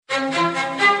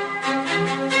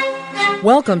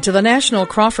Welcome to the National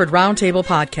Crawford Roundtable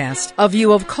Podcast, a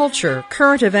view of culture,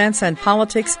 current events, and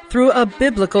politics through a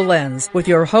biblical lens, with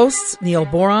your hosts Neil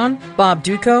Boron, Bob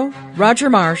Dutko, Roger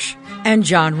Marsh, and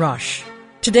John Rush.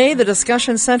 Today, the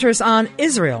discussion centers on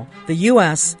Israel, the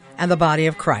U.S., and the body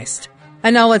of Christ.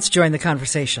 And now let's join the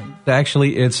conversation.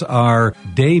 Actually, it's our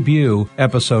debut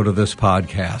episode of this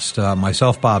podcast.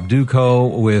 Myself, Bob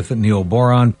Dutko, with Neil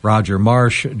Boron, Roger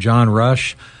Marsh, John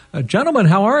Rush. Gentlemen,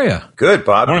 how are you? Good,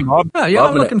 Bob.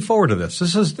 I'm looking forward to this.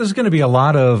 This is going to be a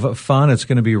lot of fun. It's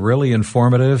going to be really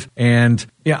informative. And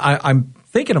I'm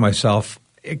thinking to myself,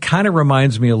 it kind of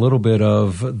reminds me a little bit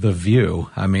of The View.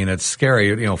 I mean, it's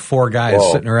scary, four guys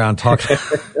sitting around talking.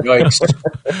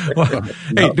 Well,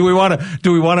 hey, do we want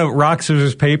to rock,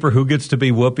 scissors, paper? Who gets to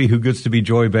be Whoopi? Who gets to be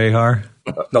Joy Behar?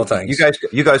 No thanks.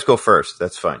 You guys go first.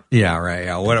 That's fine. Yeah, right.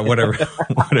 Yeah, whatever.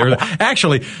 Whatever.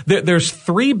 Actually, there's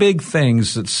three big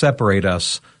things that separate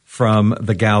us from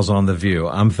the gals on The View.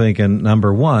 I'm thinking,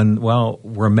 number one, well,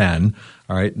 we're men.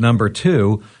 All right. Number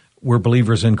two, we're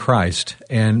believers in Christ.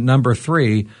 And number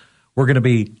three, we're going to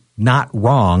be not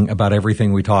wrong about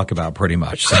everything we talk about, pretty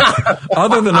much. So,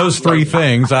 other than those three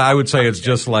things, I would say it's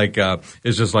just like the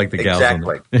gals.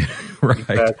 Exactly.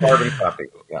 Right. Carbon copy.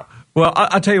 Yeah. Well,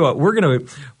 I'll tell you what, we're going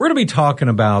to be talking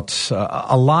about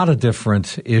a lot of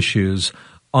different issues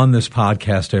on this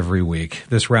podcast every week,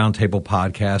 this roundtable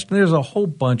podcast. And there's a whole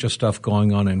bunch of stuff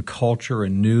going on in culture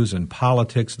and news and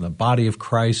politics and the body of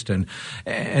Christ and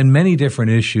many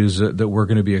different issues that we're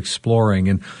going to be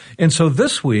exploring. And so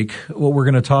this week, what we're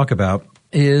going to talk about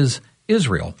is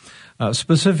Israel,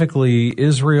 specifically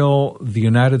Israel, the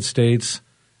United States,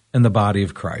 and the body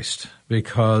of Christ.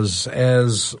 Because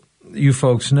as you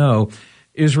folks know,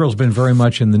 Israel's been very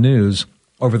much in the news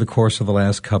over the course of the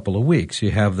last couple of weeks.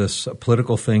 You have this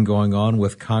political thing going on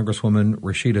with Congresswoman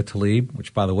Rashida Tlaib,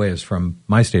 which, by the way, is from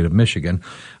my state of Michigan,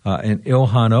 and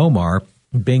Ilhan Omar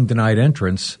being denied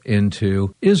entrance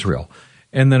into Israel.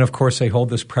 And then, of course, they hold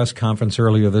this press conference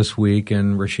earlier this week,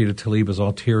 and Rashida Tlaib is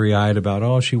all teary-eyed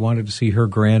about, she wanted to see her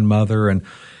grandmother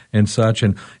and such.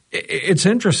 And it's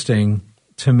interesting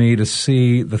to me to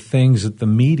see the things that the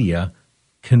media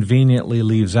conveniently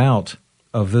leaves out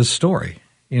of this story.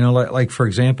 Like for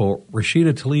example,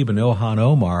 Rashida Tlaib and Ilhan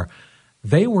Omar,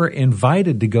 they were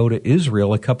invited to go to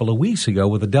Israel a couple of weeks ago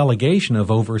with a delegation of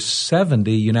over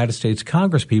 70 United States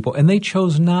congresspeople, and they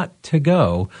chose not to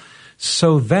go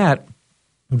so that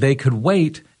they could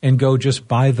wait and go just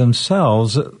by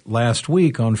themselves last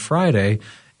week on Friday.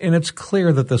 And it's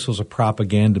clear that this was a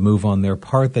propaganda move on their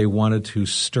part. They wanted to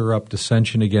stir up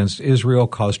dissension against Israel,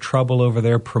 cause trouble over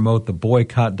there, promote the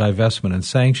boycott, divestment, and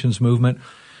sanctions movement.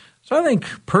 So I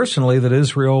think personally that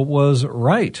Israel was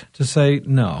right to say,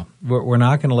 no, we're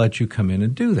not going to let you come in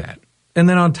and do that. And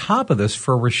then on top of this,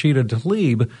 for Rashida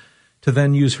Tlaib to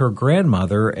then use her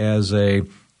grandmother as a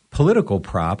political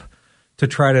prop to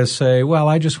try to say, well,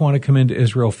 I just want to come into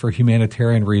Israel for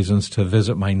humanitarian reasons to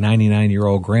visit my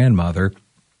 99-year-old grandmother.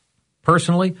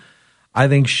 Personally, I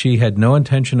think she had no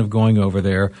intention of going over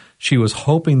there. She was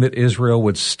hoping that Israel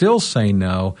would still say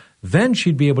no. Then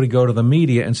she'd be able to go to the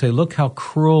media and say, look how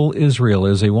cruel Israel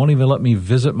is. They won't even let me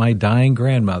visit my dying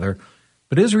grandmother.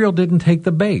 But Israel didn't take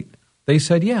the bait. They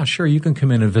said, yeah, sure, you can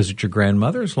come in and visit your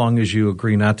grandmother as long as you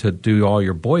agree not to do all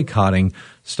your boycotting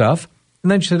stuff. And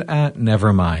then she said,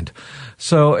 never mind.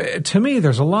 So to me,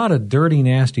 there's a lot of dirty,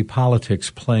 nasty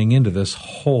politics playing into this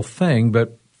whole thing.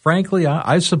 But frankly,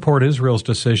 I support Israel's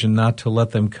decision not to let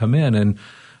them come in and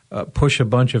push a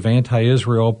bunch of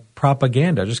anti-Israel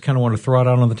propaganda. I just kind of want to throw it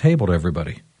out on the table to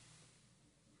everybody.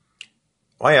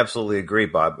 I absolutely agree,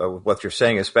 Bob, with what you're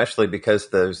saying, especially because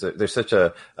there's such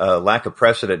a lack of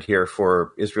precedent here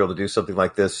for Israel to do something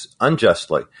like this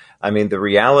unjustly. I mean, the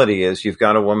reality is you've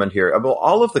got a woman here. Well,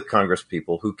 all of the Congress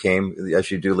people who came, as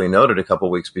you duly noted a couple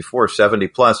of weeks before, 70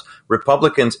 plus,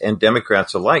 Republicans and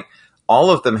Democrats alike,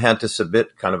 all of them had to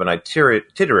submit kind of an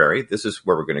itinerary. This is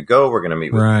where we're going to go. We're going to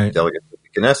meet with delegates of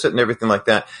the Knesset and everything like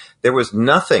that. There was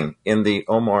nothing in the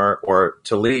Omar or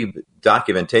Tlaib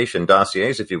documentation,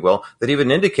 dossiers, if you will, that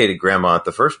even indicated grandma at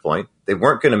the first point. They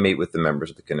weren't going to meet with the members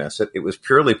of the Knesset. It was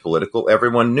purely political.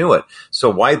 Everyone knew it.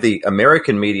 So why the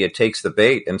American media takes the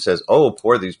bait and says,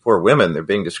 these poor women, they're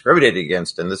being discriminated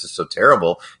against, and this is so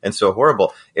terrible and so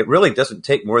horrible. It really doesn't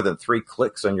take more than 3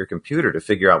 clicks on your computer to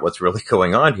figure out what's really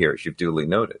going on here, as you've duly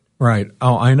noted. Right.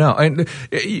 Oh, I know. And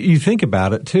you think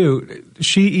about it, too.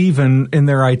 She even, in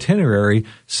their itinerary,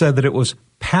 said that it was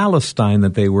Palestine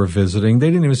that they were visiting. They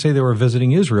didn't even say they were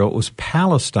visiting Israel. It was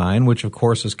Palestine, which, of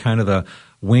course, is kind of the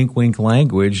wink, wink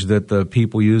language that the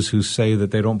people use who say that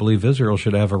they don't believe Israel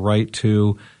should have a right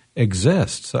to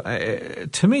exist. So,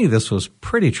 to me, this was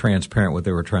pretty transparent what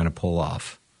they were trying to pull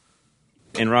off.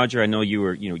 And Roger, I know you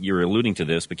were alluding to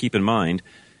this, but keep in mind,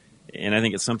 and I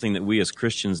think it's something that we as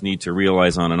Christians need to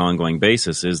realize on an ongoing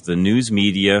basis, is the news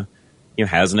media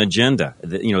has an agenda.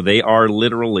 They are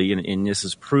literally, and this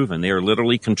is proven, they are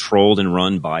literally controlled and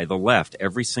run by the left.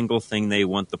 Every single thing they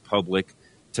want the public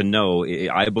to know,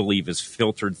 I believe, is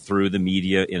filtered through the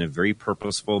media in a very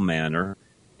purposeful manner.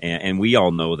 And we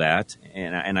all know that.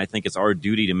 And I think it's our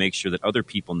duty to make sure that other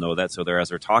people know that. So as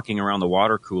they're talking around the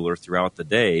water cooler throughout the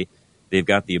day, they've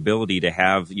got the ability to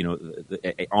have,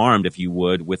 armed, if you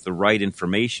would, with the right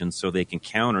information so they can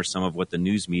counter some of what the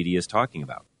news media is talking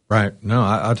about. Right. No,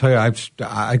 I'll tell you,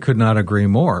 I could not agree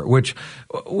more, which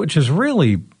is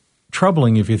really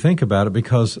troubling if you think about it,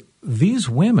 because these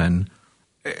women,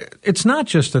 it's not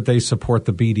just that they support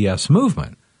the BDS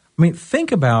movement. I mean,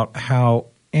 think about how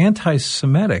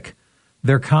anti-Semitic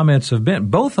their comments have been.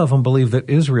 Both of them believe that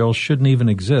Israel shouldn't even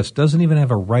exist, doesn't even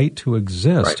have a right to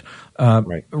exist.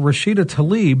 Right. Rashida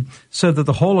Tlaib said that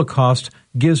the Holocaust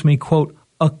gives me, quote,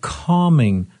 a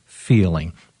calming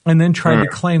feeling, and then tried to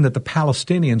claim that the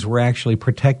Palestinians were actually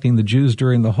protecting the Jews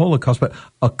during the Holocaust. But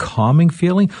a calming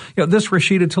feeling? This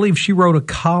Rashida Tlaib, she wrote a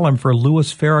column for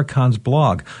Louis Farrakhan's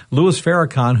blog. Louis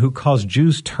Farrakhan, who calls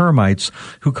Jews termites,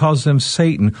 who calls them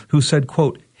Satan, who said,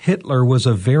 quote, Hitler was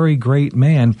a very great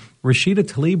man. Rashida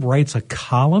Tlaib writes a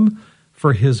column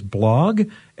for his blog.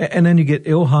 And then you get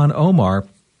Ilhan Omar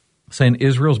saying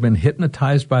Israel's been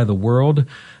hypnotized by the world,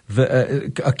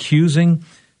 accusing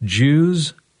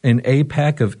Jews in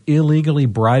AIPAC of illegally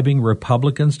bribing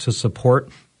Republicans to support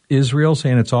Israel,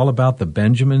 saying it's all about the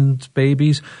Benjamin's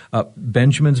baby,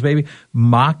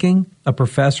 mocking a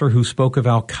professor who spoke of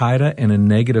al-Qaeda in a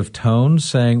negative tone,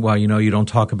 saying, well, you don't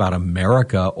talk about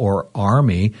America or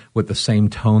Army with the same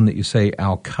tone that you say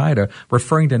al-Qaeda,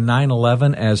 referring to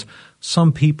 9/11 as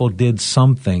some people did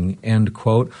something, end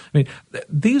quote. I mean,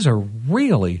 these are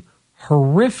really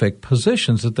horrific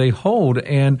positions that they hold.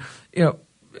 And,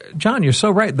 John, you're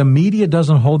so right. The media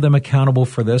doesn't hold them accountable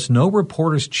for this. No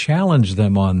reporters challenge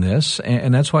them on this.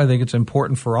 And that's why I think it's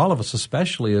important for all of us,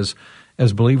 especially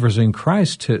as believers in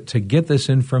Christ, to get this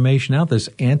information out, this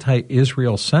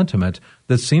anti-Israel sentiment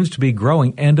that seems to be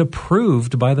growing and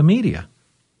approved by the media.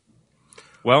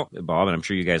 Well, Bob, and I'm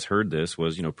sure you guys heard this,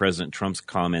 was, President Trump's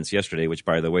comments yesterday, which,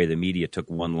 by the way, the media took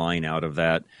one line out of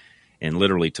that and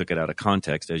literally took it out of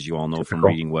context, as you all know from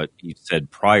reading what he said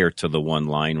prior to the one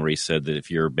line, where he said that if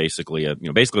you're basically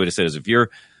what he said is if you're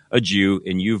a Jew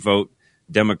and you vote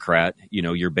Democrat,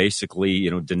 you're basically,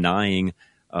 denying,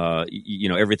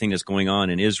 everything that's going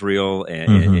on in Israel,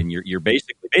 and you're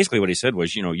basically what he said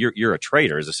was, you're a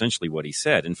traitor, is essentially what he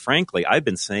said. And frankly, I've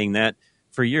been saying that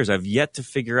for years. I've yet to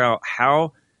figure out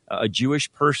how a Jewish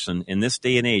person in this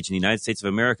day and age in the United States of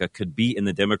America could be in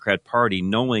the Democrat Party,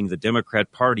 knowing the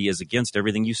Democrat Party is against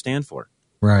everything you stand for.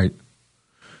 Right.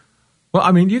 Well,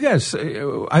 I mean, you guys,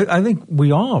 I think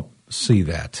we all see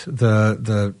that.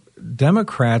 The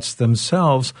Democrats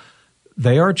themselves,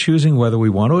 they are choosing whether we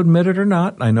want to admit it or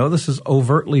not. I know this is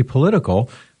overtly political,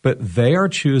 but they are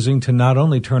choosing to not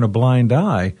only turn a blind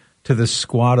eye to this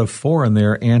squad of four and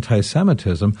their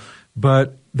anti-Semitism,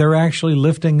 but they're actually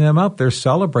lifting them up. They're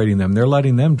celebrating them. They're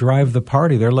letting them drive the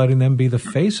party. They're letting them be the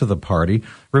face of the party.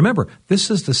 Remember, this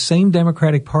is the same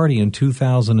Democratic Party in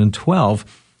 2012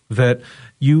 that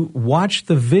you watched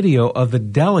the video of the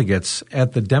delegates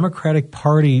at the Democratic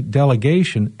Party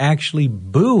delegation actually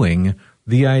booing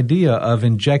the idea of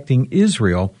injecting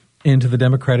Israel into the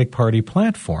Democratic Party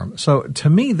platform. So to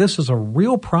me, this is a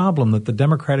real problem that the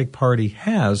Democratic Party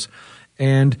has.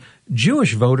 And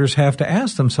Jewish voters have to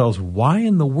ask themselves, why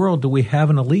in the world do we have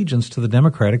an allegiance to the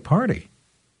Democratic Party?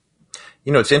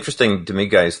 It's interesting to me,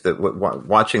 guys, that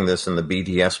watching this in the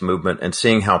BDS movement and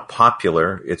seeing how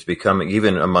popular it's becoming,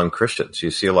 even among Christians. You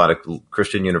see a lot of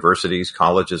Christian universities,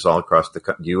 colleges all across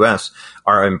the U.S.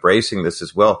 are embracing this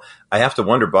as well. I have to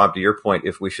wonder, Bob, to your point,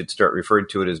 if we should start referring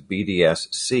to it as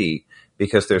BDSC,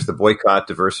 because there's the boycott,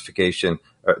 diversification,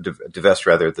 divest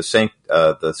rather, the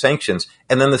sanctions,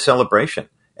 and then the celebration.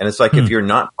 And it's like if you're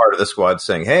not part of the squad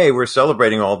saying, hey, we're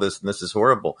celebrating all this and this is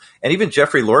horrible. And even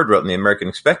Jeffrey Lord wrote in the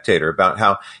American Spectator about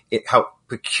how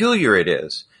peculiar it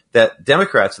is that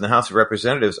Democrats in the House of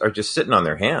Representatives are just sitting on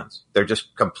their hands. They're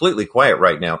just completely quiet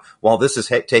right now while this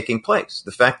is taking place.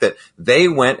 The fact that they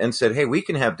went and said, hey, we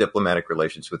can have diplomatic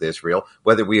relations with Israel,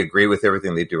 whether we agree with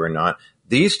everything they do or not.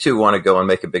 These two want to go and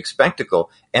make a big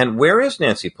spectacle. And where is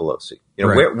Nancy Pelosi?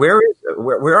 Right.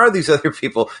 Where are these other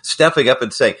people stepping up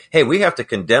and saying, hey, we have to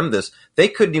condemn this? They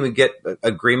couldn't even get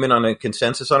agreement on a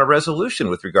consensus on a resolution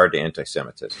with regard to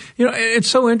anti-Semitism. It's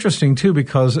so interesting, too,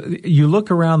 because you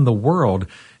look around the world,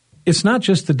 it's not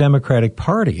just the Democratic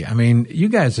Party. I mean, you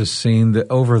guys have seen that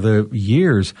over the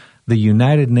years, the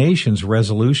United Nations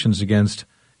resolutions against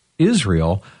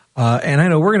Israel, and I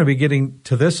know we're going to be getting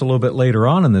to this a little bit later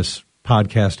on in this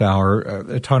podcast hour,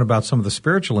 talking about some of the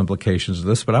spiritual implications of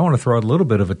this, but I want to throw out a little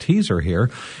bit of a teaser here.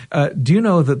 Do you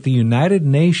know that the United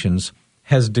Nations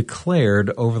has declared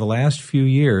over the last few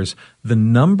years the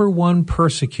number one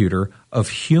persecutor of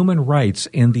human rights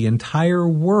in the entire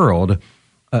world?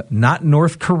 Not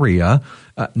North Korea,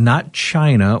 not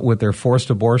China with their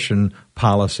forced abortion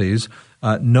policies,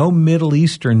 no Middle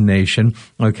Eastern nation,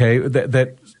 okay,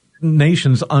 that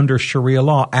nations under Sharia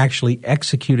law actually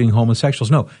executing homosexuals.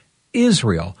 No,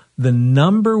 Israel, the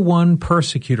number one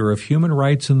persecutor of human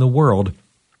rights in the world,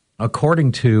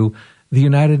 according to the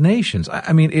United Nations.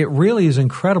 I mean, it really is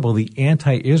incredible, the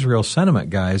anti-Israel sentiment,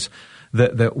 guys,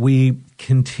 that we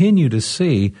continue to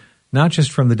see, not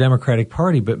just from the Democratic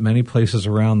Party, but many places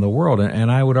around the world.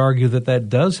 And I would argue that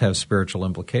does have spiritual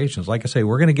implications. Like I say,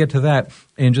 we're going to get to that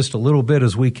in just a little bit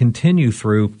as we continue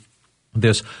through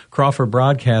this Crawford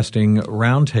Broadcasting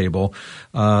Roundtable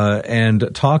and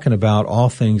talking about all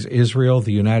things Israel,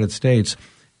 the United States,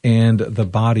 and the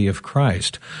body of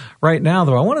Christ. Right now,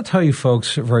 though, I want to tell you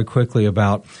folks very quickly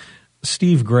about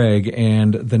Steve Gregg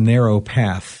and the narrow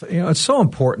path. It's so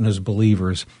important as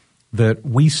believers that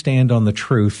we stand on the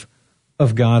truth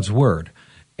of God's Word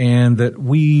and that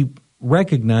we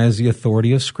recognize the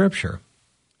authority of Scripture.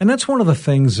 And that's one of the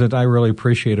things that I really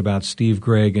appreciate about Steve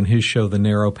Gregg and his show, The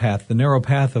Narrow Path. The Narrow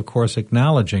Path, of course,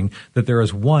 acknowledging that there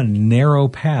is one narrow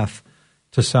path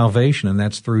to salvation, and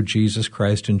that's through Jesus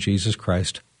Christ and Jesus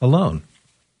Christ alone.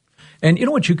 And you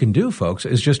know what you can do, folks,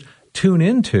 is just tune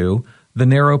into The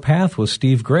Narrow Path with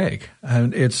Steve Gregg.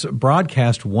 And it's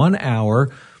broadcast 1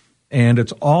 hour, and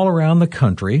it's all around the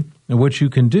country. And what you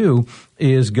can do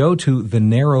is go to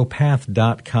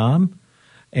thenarrowpath.com,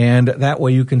 and that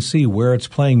way you can see where it's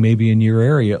playing maybe in your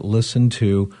area. Listen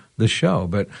to the show.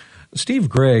 But Steve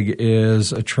Gregg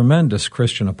is a tremendous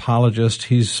Christian apologist.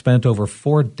 He's spent over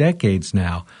 4 decades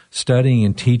now studying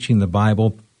and teaching the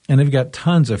Bible, and they've got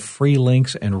tons of free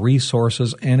links and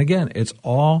resources. And again, it's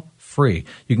all free.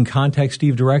 You can contact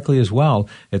Steve directly as well.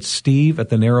 It's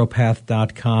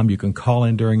steve@thenarrowpath.com. You can call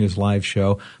in during his live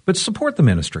show, but support the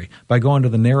ministry by going to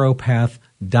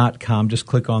thenarrowpath.com. Just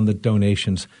click on the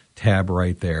donations tab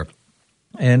right there.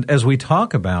 And as we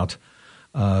talk about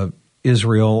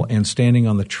Israel and standing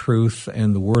on the truth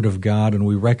and the Word of God, and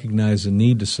we recognize the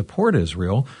need to support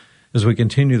Israel as we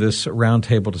continue this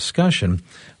roundtable discussion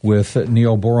with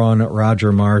Neil Boron,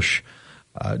 Roger Marsh,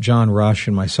 John Rush,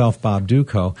 and myself, Bob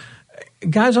Dutko.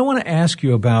 Guys, I want to ask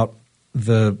you about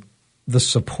the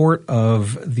support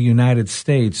of the United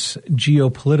States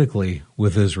geopolitically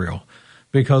with Israel,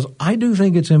 because I do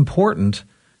think it's important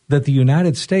that the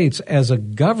United States as a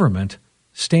government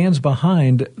stands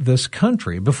behind this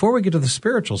country. Before we get to the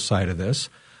spiritual side of this,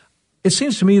 it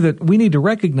seems to me that we need to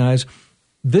recognize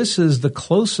this is the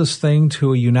closest thing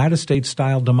to a United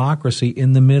States-style democracy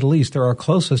in the Middle East. They're our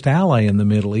closest ally in the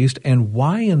Middle East, and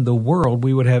why in the world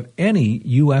we would have any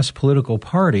U.S. political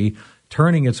party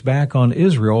turning its back on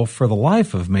Israel, for the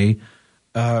life of me,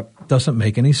 doesn't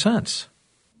make any sense.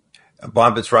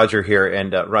 Bob, it's Roger here,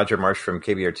 and Roger Marsh from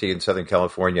KBRT in Southern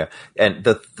California. And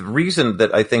the reason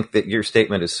that I think that your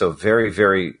statement is so very,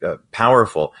 very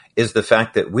powerful is the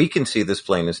fact that we can see this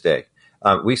plain as day.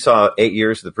 We saw 8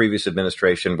 years of the previous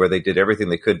administration where they did everything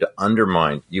they could to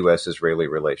undermine U.S.-Israeli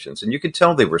relations. And you could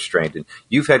tell they were strained. And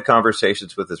you've had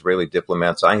conversations with Israeli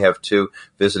diplomats. I have, too,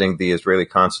 visiting the Israeli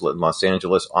consulate in Los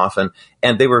Angeles often.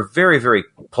 And they were very, very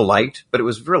polite, but it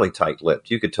was really tight-lipped.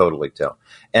 You could totally tell.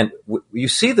 And you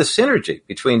see the synergy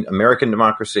between American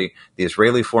democracy, the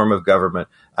Israeli form of government,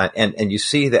 and you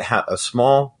see that a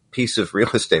small piece of real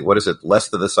estate, what is it, less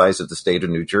than the size of the state of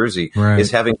New Jersey, right,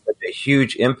 is having such a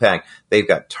huge impact. They've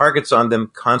got targets on them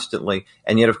constantly.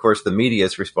 And yet, of course, the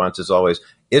media's response is always,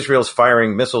 Israel's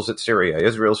firing missiles at Syria.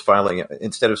 Israel's filing,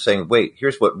 instead of saying, wait,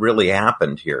 here's what really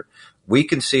happened here. We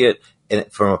can see it. And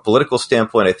from a political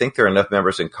standpoint, I think there are enough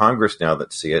members in Congress now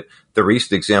that see it. The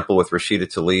recent example with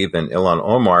Rashida Tlaib and Ilhan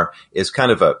Omar is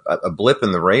kind of a blip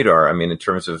in the radar. I mean, in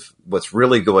terms of what's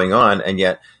really going on. And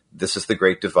yet this is the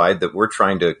great divide that we're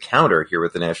trying to counter here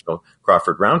with the National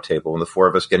Crawford Roundtable, and the four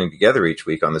of us getting together each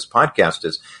week on this podcast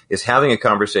is having a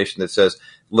conversation that says,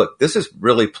 look, this is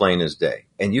really plain as day.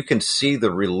 And you can see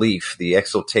the relief, the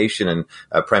exultation in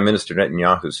Prime Minister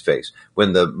Netanyahu's face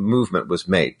when the movement was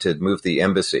made to move the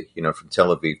embassy, from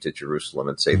Tel Aviv to Jerusalem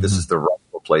and say, this is the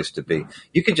rightful place to be.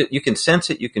 You can sense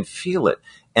it. You can feel it.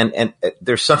 And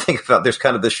there's something about, there's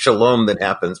kind of this shalom that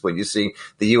happens when you see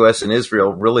the U.S. and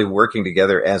Israel really working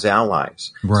together as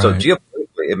allies. Right. So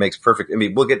geopolitically, it makes perfect. I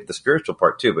mean, we'll get to the spiritual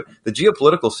part too, but the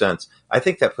geopolitical sense, I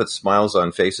think that puts smiles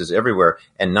on faces everywhere,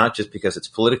 and not just because it's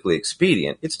politically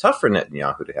expedient. It's tough for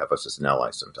Netanyahu to have us as an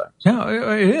ally sometimes. Yeah,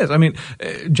 it is. I mean,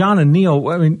 John and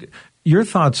Neil, your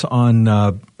thoughts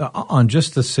on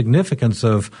just the significance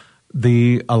of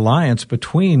the alliance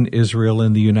between Israel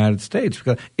and the United States,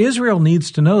 because Israel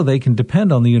needs to know they can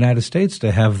depend on the United States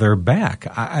to have their back.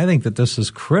 I think that this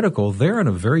is critical. They're in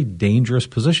a very dangerous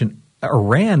position.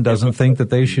 Iran doesn't think that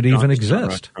they should even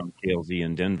exist. From KLZ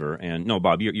in Denver. And no,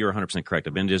 Bob, you're 100% correct.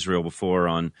 I've been to Israel before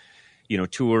on,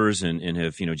 tours and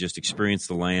have, just experienced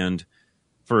the land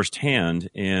firsthand.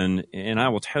 And I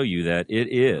will tell you that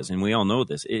it is, and we all know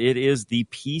this, it is the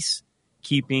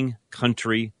peacekeeping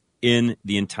country in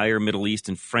the entire Middle East,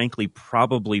 and frankly,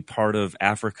 probably part of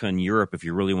Africa and Europe, if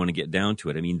you really want to get down to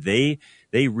it. I mean, they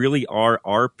really are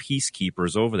our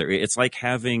peacekeepers over there. It's like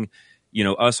having,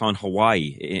 us on Hawaii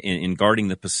in guarding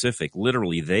the Pacific.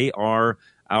 Literally, they are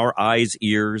our eyes,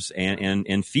 ears,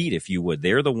 and feet, if you would.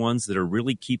 They're the ones that are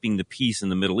really keeping the peace in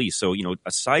the Middle East. So,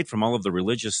 aside from all of the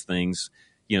religious things,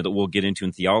 that we'll get into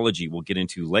in theology, we'll get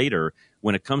into later,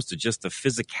 when it comes to just the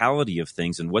physicality of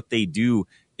things and what they do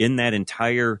in that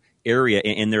entire area,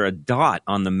 and they're a dot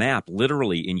on the map,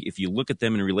 literally. And if you look at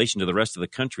them in relation to the rest of the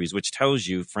countries, which tells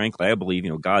you, frankly, I believe,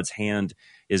 God's hand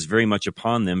is very much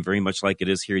upon them, very much like it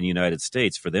is here in the United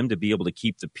States, for them to be able to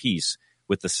keep the peace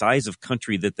with the size of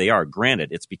country that they are. Granted,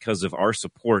 it's because of our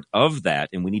support of that,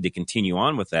 and we need to continue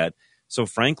on with that. So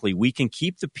frankly, we can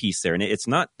keep the peace there. And it's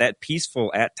not that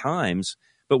peaceful at times,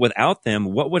 but without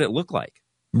them, what would it look like?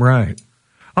 Right.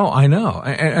 Oh, I know.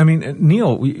 I mean,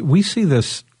 Neil, we see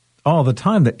this all the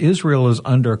time, that Israel is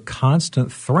under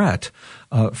constant threat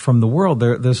from the world.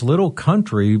 They're this little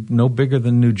country, no bigger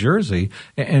than New Jersey,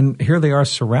 and here they are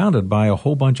surrounded by a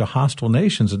whole bunch of hostile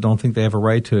nations that don't think they have a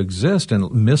right to exist,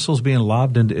 and missiles being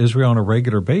lobbed into Israel on a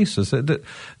regular basis.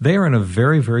 They are in a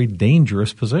very, very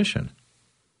dangerous position.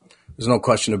 There's no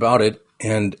question about it,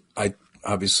 and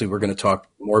obviously we're going to talk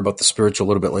more about the spiritual a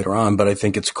little bit later on, but I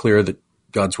think it's clear that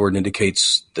God's word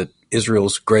indicates that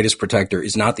Israel's greatest protector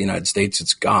is not the United States,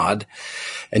 it's God.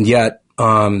 And yet,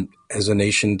 as a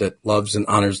nation that loves and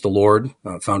honors the Lord,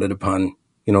 founded upon,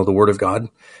 the word of God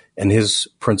and his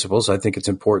principles, I think it's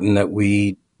important that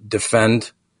we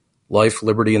defend life,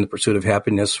 liberty, and the pursuit of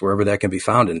happiness wherever that can be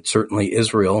found. And certainly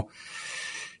Israel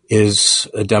is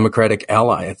a democratic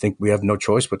ally. I think we have no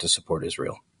choice but to support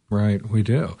Israel. Right, we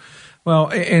do. Well,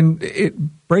 and it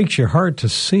breaks your heart to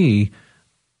see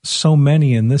so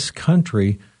many in this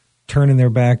country turning their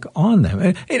back on them.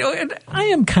 And I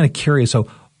am kind of curious, so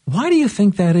why do you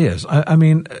think that is? I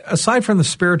mean, aside from the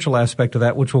spiritual aspect of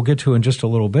that, which we'll get to in just a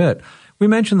little bit, we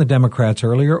mentioned the Democrats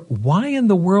earlier. Why in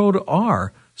the world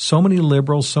are so many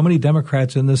liberals, so many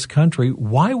Democrats in this country,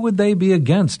 why would they be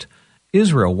against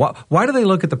Israel? Why do they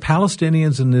look at the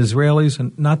Palestinians and the Israelis,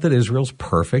 and not that Israel's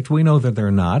perfect, we know that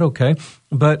they're not, okay,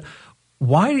 but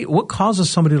what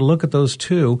causes somebody to look at those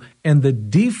two, and the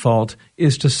default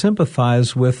is to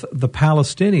sympathize with the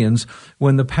Palestinians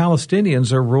when the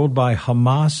Palestinians are ruled by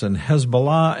Hamas and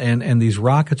Hezbollah and these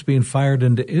rockets being fired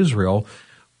into Israel?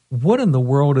 What in the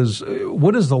world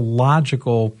what is the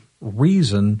logical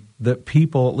reason that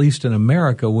people, at least in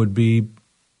America, would be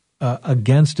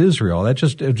against Israel? It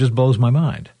just blows my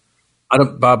mind.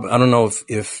 Bob, I don't know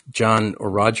if John or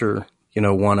Roger,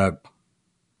 want to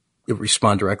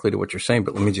respond directly to what you're saying,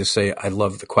 but let me just say I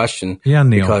love the question. Yeah,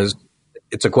 Neil. Because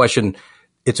it's a question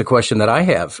that I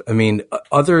have. I mean,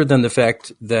 other than the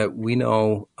fact that we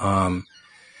know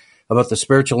about the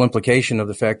spiritual implication of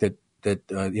the fact that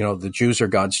the Jews are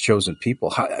God's chosen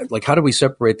people, how do we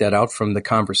separate that out from the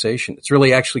conversation? It's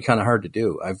really actually kind of hard to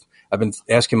do. I've been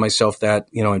asking myself that,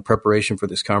 in preparation for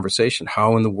this conversation.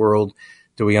 How in the world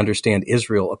do we understand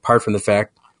Israel apart from the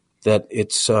fact that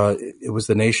it was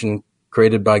the nation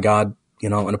created by God,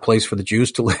 and a place for the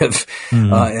Jews to live,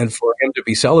 and for him to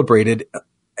be celebrated.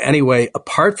 Anyway,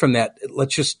 apart from that,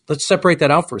 let's separate that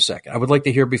out for a second. I would like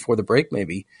to hear before the break,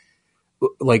 maybe,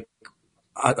 like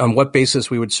on what basis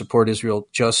we would support Israel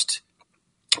just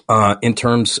in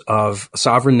terms of a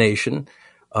sovereign nation.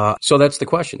 So that's the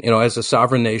question. As a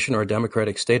sovereign nation or a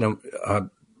democratic state,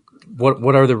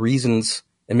 what are the reasons?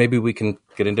 And maybe we can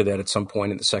get into that at some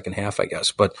point in the second half, I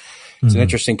guess. But it's an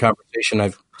interesting conversation.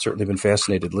 I've certainly been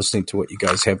fascinated listening to what you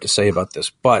guys have to say about this.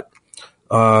 But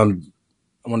I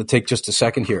want to take just a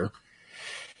second here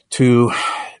to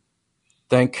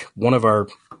thank one of our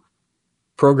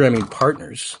programming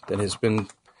partners that has been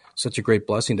such a great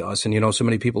blessing to us. And, so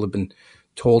many people have been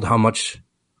told how much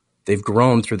they've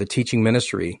grown through the teaching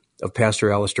ministry of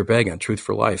Pastor Alistair Begg on Truth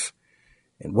for Life,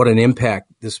 and what an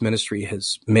impact this ministry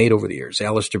has made over the years.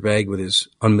 Alistair Begg, with his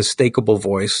unmistakable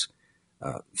voice,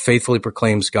 faithfully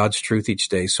proclaims God's truth each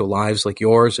day so lives like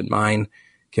yours and mine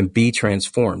can be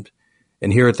transformed.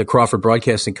 And here at the Crawford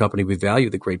Broadcasting Company, we value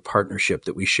the great partnership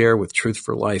that we share with Truth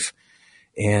for Life.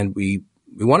 And we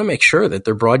want to make sure that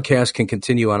their broadcast can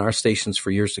continue on our stations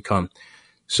for years to come.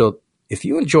 So if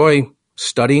you enjoy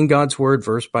studying God's Word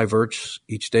verse by verse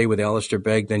each day with Alistair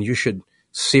Begg, then you should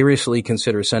seriously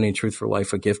consider sending Truth for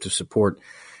Life a gift of support.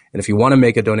 And if you want to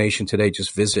make a donation today,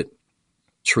 just visit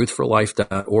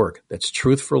truthforlife.org. That's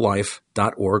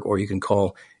truthforlife.org, or you can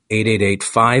call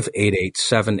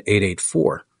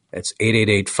 888-588-7884. That's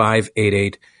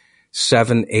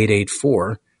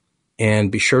 888-588-7884.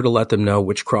 And be sure to let them know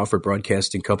which Crawford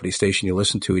Broadcasting Company station you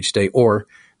listen to each day, or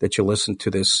that you listen to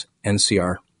this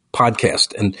NCR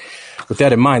podcast. And with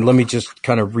that in mind, let me just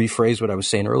kind of rephrase what I was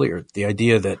saying earlier. The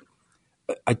idea that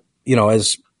as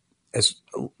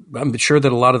I'm sure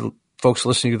that a lot of the folks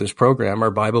listening to this program are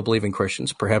Bible-believing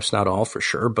Christians, perhaps not all for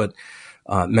sure, but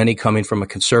many coming from a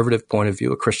conservative point of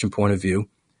view, a Christian point of view,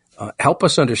 help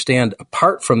us understand,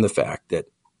 apart from the fact that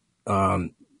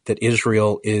that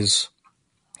Israel is,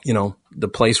 the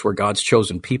place where God's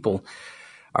chosen people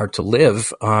are to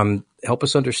live, help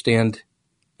us understand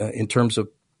in terms of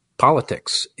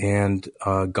politics and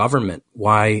government,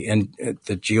 why, and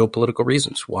the geopolitical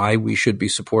reasons why we should be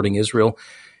supporting Israel.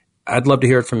 I'd love to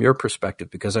hear it from your perspective,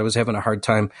 because I was having a hard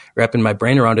time wrapping my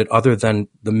brain around it, other than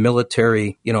the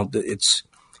military. It's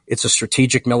a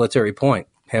strategic military point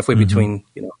halfway between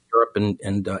Europe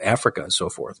and Africa and so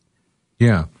forth.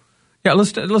 Yeah.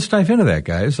 Let's dive into that,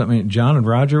 guys. I mean, John and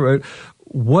Roger,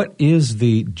 what is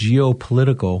the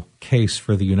geopolitical case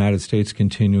for the United States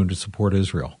continuing to support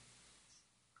Israel?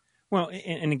 Well,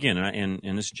 and again,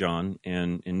 and this is John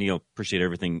and Neil, appreciate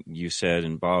everything you said,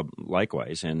 and Bob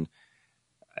likewise. And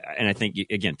I think,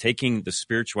 again, taking the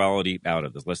spirituality out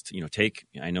of this, let's take.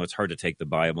 I know it's hard to take the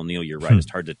Bible, Neil. You're right.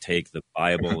 It's hard to take the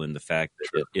Bible and the fact that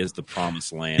it is the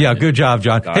promised land. Yeah, good job,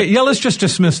 John. Hey, let's just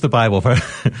dismiss the Bible. Let's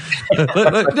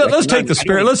take the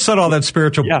spirit. Let's set all that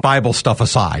spiritual Bible stuff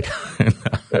aside.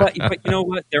 but you know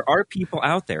what? There are people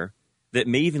out there that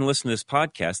may even listen to this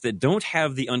podcast that don't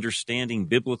have the understanding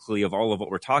biblically of all of what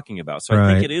we're talking about. So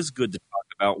I think it is good to talk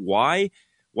about why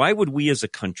would we as a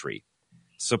country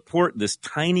support this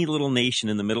tiny little nation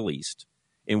in the Middle East,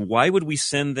 and why would we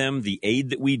send them the aid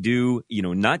that we do,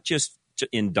 not just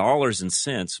in dollars and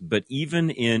cents, but even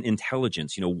in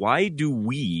intelligence? Why do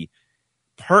we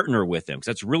partner with them? Because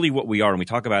that's really what we are. When we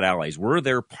talk about allies, we're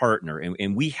their partner,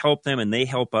 and we help them and they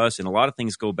help us, and a lot of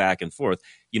things go back and forth.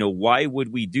 Why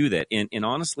would we do that? And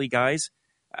honestly, guys,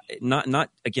 not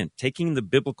again, taking the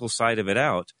biblical side of it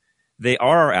out, they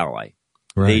are our ally.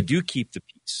 Right. They do keep the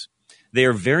peace. They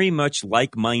are very much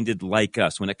like-minded like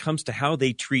us when it comes to how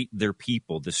they treat their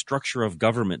people, the structure of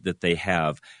government that they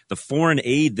have, the foreign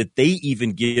aid that they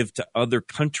even give to other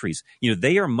countries.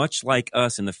 They are much like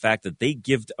us in the fact that they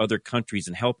give to other countries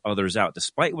and help others out,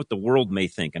 despite what the world may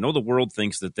think. I know the world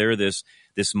thinks that they're this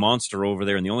monster over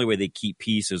there, and the only way they keep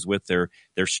peace is with their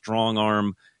strong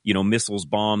arm, missiles,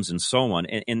 bombs, and so on.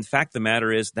 And in fact, the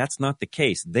matter is that's not the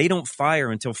case. They don't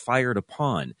fire until fired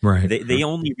upon. Right. They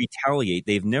only retaliate.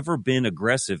 They've never been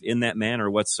aggressive in that manner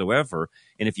whatsoever.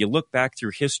 And if you look back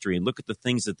through history and look at the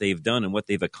things that they've done and what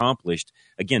they've accomplished,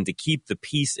 again, to keep the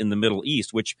peace in the Middle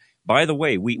East, which, by the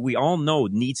way, we all know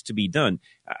needs to be done.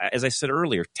 As I said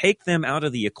earlier, take them out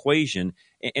of the equation.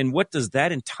 And what does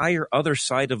that entire other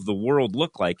side of the world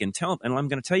look like? And I'm going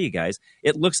to tell you guys,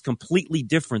 it looks completely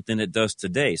different than it does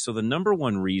today. So the number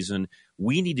one reason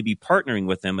we need to be partnering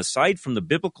with them, aside from the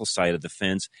biblical side of the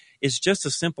fence, is just a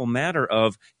simple matter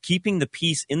of keeping the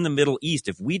peace in the Middle East.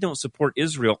 If we don't support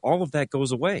Israel, all of that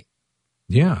goes away.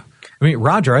 Yeah. I mean,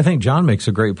 Roger, I think John makes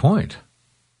a great point.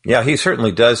 Yeah, he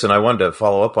certainly does. And I wanted to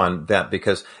follow up on that,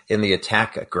 because in the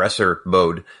attack aggressor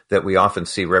mode that we often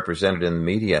see represented in the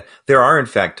media, there are in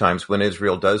fact times when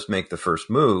Israel does make the first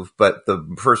move, but the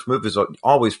first move is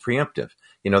always preemptive.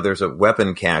 There's a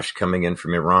weapon cache coming in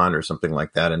from Iran or something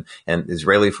like that, and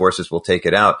Israeli forces will take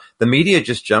it out. The media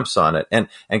just jumps on it. And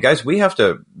guys, we have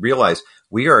to realize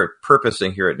we are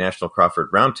purposing here at National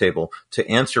Crawford Roundtable to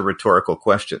answer rhetorical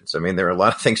questions. I mean, there are a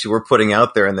lot of things we're putting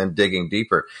out there and then digging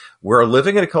deeper. We're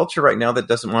living in a culture right now that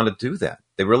doesn't want to do that.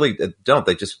 They really don't.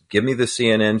 They just give me the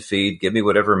CNN feed, give me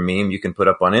whatever meme you can put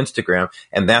up on Instagram,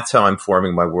 and that's how I'm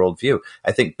forming my worldview.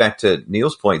 I think back to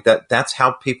Neil's point, that's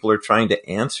how people are trying to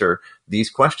answer these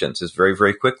questions is very,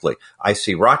 very quickly. I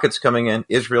see rockets coming in,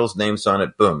 Israel's name's on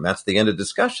it, boom, that's the end of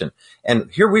discussion. And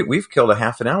here we've killed a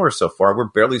half an hour so far. We're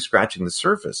barely scratching the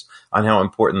surface on how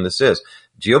important this is.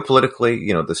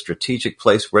 Geopolitically, the strategic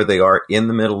place where they are in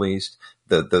the Middle East,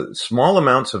 the small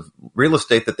amounts of real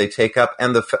estate that they take up,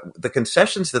 and the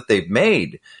concessions that they've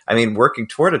made. I mean, working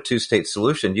toward a two-state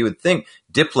solution, you would think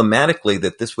diplomatically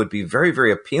that this would be very,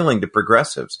 very appealing to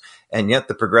progressives. And yet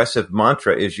the progressive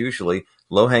mantra is usually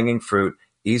low-hanging fruit,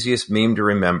 easiest meme to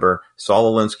remember,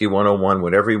 Saul Alinsky 101,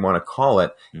 whatever you want to call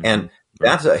it. Mm-hmm. And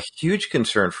that's a huge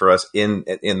concern for us in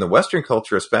the Western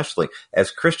culture, especially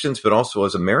as Christians, but also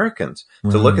as Americans,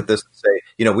 to look at this and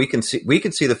say, we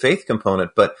can see the faith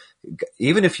component, but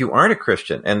even if you aren't a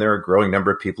Christian, and there are a growing number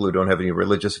of people who don't have any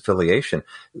religious affiliation,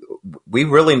 we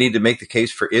really need to make the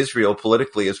case for Israel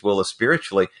politically as well as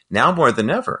spiritually now more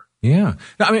than ever. Yeah.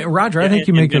 I mean, Roger, I think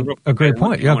you make a great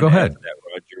point. Yeah, go ahead.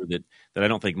 Roger, that I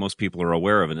don't think most people are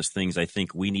aware of, and it's things I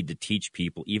think we need to teach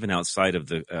people, even outside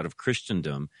of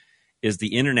Christendom, is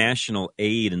the international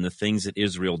aid and the things that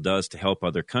Israel does to help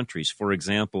other countries. For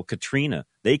example, Katrina,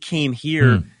 they came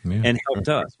here and helped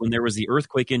us. When there was the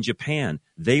earthquake in Japan,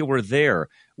 they were there.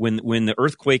 When the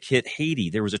earthquake hit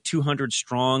Haiti, there was a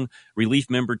 200-strong relief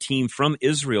member team from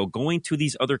Israel going to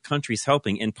these other countries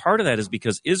helping. And part of that is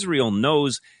because Israel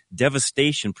knows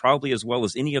devastation probably as well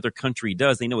as any other country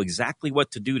does. They know exactly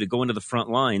what to do to go into the front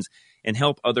lines and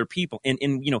help other people. And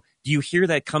do you hear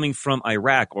that coming from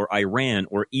Iraq or Iran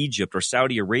or Egypt or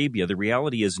Saudi Arabia? The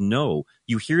reality is no.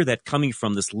 You hear that coming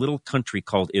from this little country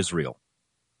called Israel.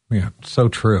 Yeah, so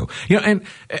true. And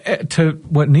to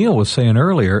what Neil was saying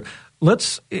earlier,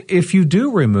 if you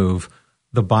do remove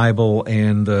the Bible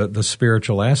and the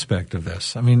spiritual aspect of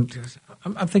this, I mean,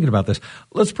 I'm thinking about this.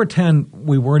 Let's pretend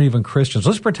we weren't even Christians.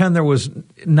 Let's pretend there was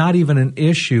not even an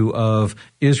issue of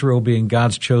Israel being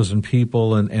God's chosen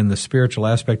people and the spiritual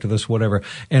aspect of this, whatever,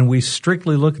 and we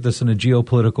strictly look at this in a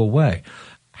geopolitical way.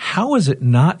 How is it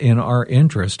not in our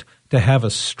interest to have a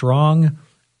strong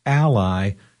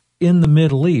ally in the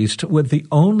Middle East with the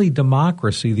only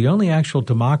actual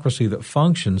democracy that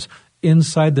functions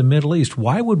inside the Middle East?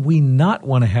 Why would we not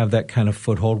want to have that kind of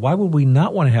foothold? Why would we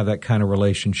not want to have that kind of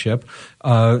relationship,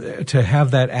 to have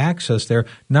that access there?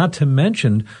 Not to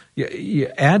mention,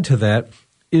 you add to that,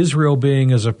 Israel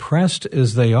being as oppressed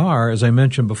as they are, as I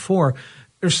mentioned before,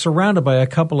 they're surrounded by a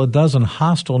couple of dozen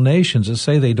hostile nations that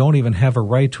say they don't even have a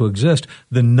right to exist.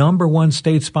 The number one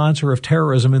state sponsor of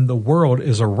terrorism in the world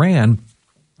is Iran.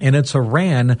 And it's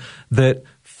Iran that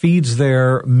feeds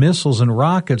their missiles and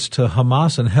rockets to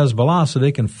Hamas and Hezbollah so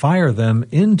they can fire them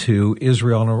into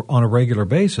Israel on a regular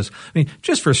basis. I mean,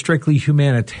 just for strictly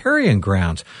humanitarian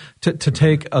grounds, to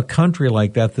take a country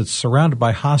like that that's surrounded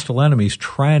by hostile enemies,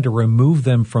 trying to remove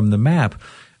them from the map,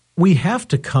 we have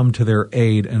to come to their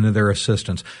aid and to their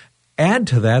assistance. Add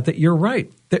to that you're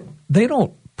right, that they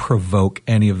don't provoke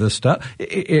any of this stuff.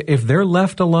 If they're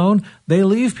left alone, they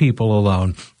leave people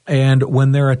alone. And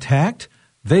when they're attacked,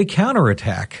 they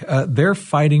counterattack. They're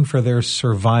fighting for their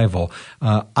survival.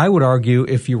 I would argue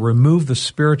if you remove the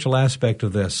spiritual aspect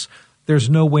of this, there's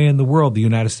no way in the world the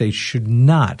United States should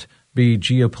not be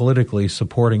geopolitically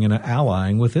supporting and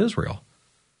allying with Israel.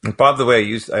 And Bob,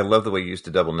 I love the way you used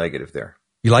the double negative there.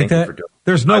 You like that?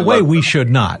 There's no way we should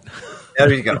not.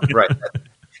 There you go. Right.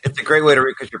 It's a great way to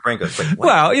read because your brain goes like,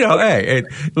 wow. Well, hey,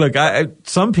 look,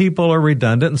 some people are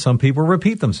redundant and some people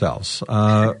repeat themselves.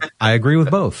 I agree with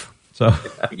both. So,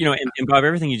 and Bob,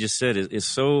 everything you just said is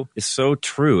so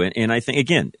true. And I think,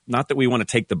 again, not that we want to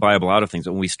take the Bible out of things,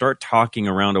 but when we start talking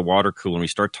around a water cooler and we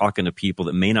start talking to people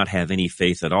that may not have any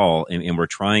faith at all, and we're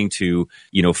trying to,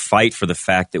 fight for the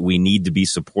fact that we need to be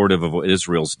supportive of what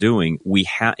Israel's doing, we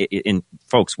have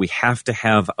to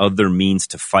have other means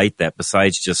to fight that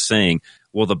besides just saying,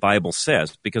 well, the Bible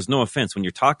says, because no offense, when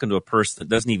you're talking to a person that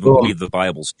doesn't even believe the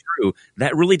Bible's true,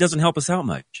 that really doesn't help us out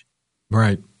much.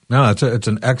 Right. No, it's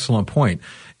an excellent point.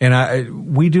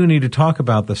 And we do need to talk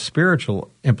about the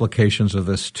spiritual implications of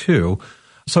this too.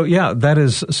 So yeah, that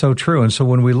is so true. And so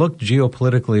when we look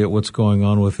geopolitically at what's going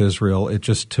on with Israel, it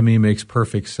just, to me, makes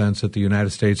perfect sense that the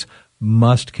United States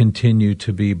must continue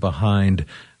to be behind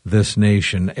this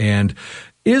nation. And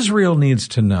Israel needs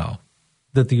to know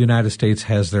that the United States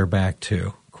has their back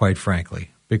too, quite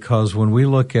frankly, because when we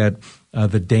look at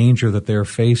the danger that they're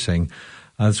facing,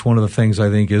 That's one of the things I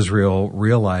think Israel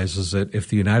realizes, that if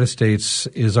the United States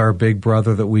is our big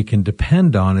brother that we can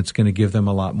depend on, it's going to give them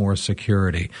a lot more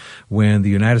security. When the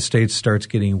United States starts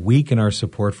getting weak in our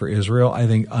support for Israel, I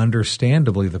think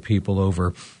understandably the people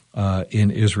over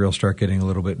in Israel start getting a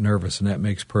little bit nervous, and that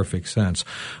makes perfect sense.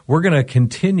 We're going to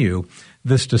continue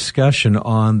this discussion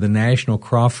on the National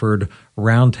Crawford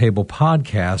Roundtable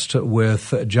podcast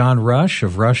with John Rush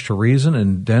of Rush to Reason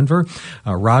in Denver,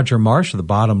 Roger Marsh of The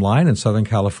Bottom Line in Southern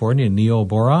California, and Neil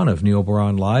Boron of Neil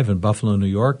Boron Live in Buffalo, New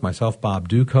York, myself, Bob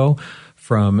Dutko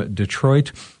from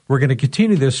Detroit. We're going to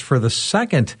continue this for the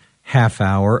second half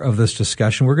hour of this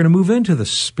discussion. We're going to move into the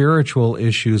spiritual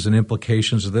issues and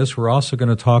implications of this. We're also going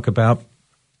to talk about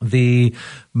the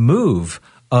move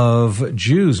of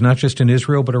Jews, not just in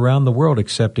Israel, but around the world,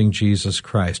 accepting Jesus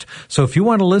Christ. So if you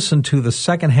want to listen to the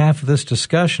second half of this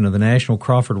discussion of the National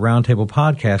Crawford Roundtable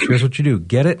podcast, here's what you do.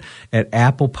 Get it at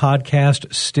Apple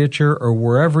Podcast, Stitcher, or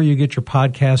wherever you get your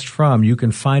podcast from. You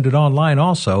can find it online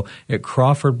also at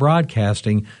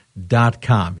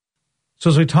crawfordbroadcasting.com. So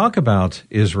as we talk about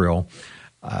Israel,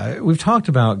 we've talked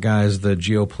about, guys, the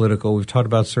geopolitical. We've talked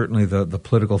about certainly the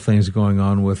political things going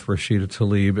on with Rashida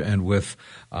Tlaib and with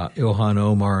Ilhan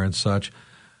Omar and such.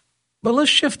 But let's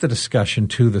shift the discussion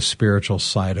to the spiritual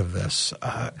side of this.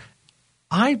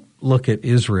 I look at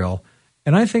Israel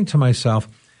and I think to myself,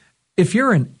 if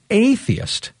you're an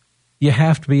atheist, you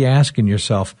have to be asking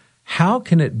yourself, how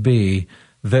can it be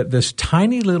that this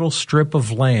tiny little strip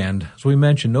of land, as we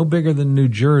mentioned, no bigger than New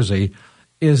Jersey,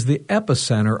 is the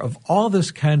epicenter of all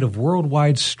this kind of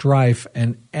worldwide strife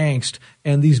and angst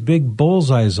and these big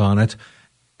bullseyes on it?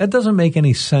 That doesn't make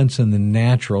any sense in the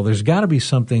natural. There's got to be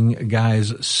something,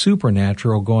 guys,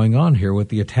 supernatural going on here with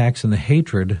the attacks and the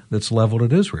hatred that's leveled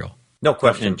at Israel. No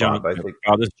question, and John. Bob. I think.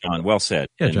 This is John. Well said.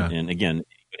 Yeah, John. And again,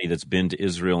 anybody that's been to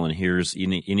Israel and hears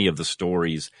any of the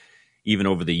stories, even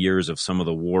over the years of some of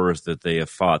the wars that they have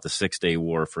fought, the 6-Day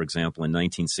War, for example, in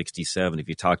 1967, if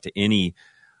you talk to any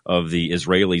of the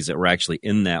Israelis that were actually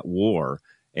in that war,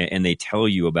 and they tell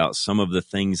you about some of the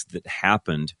things that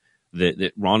happened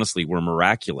that honestly were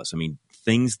miraculous. I mean,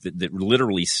 things that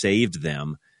literally saved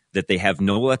them, that they have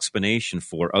no explanation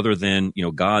for other than,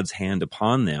 God's hand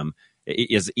upon them.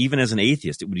 Even as an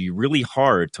atheist, it would be really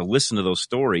hard to listen to those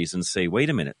stories and say, wait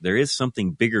a minute, there is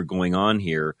something bigger going on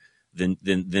here than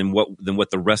what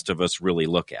the rest of us really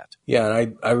look at. Yeah,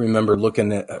 and I remember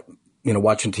looking at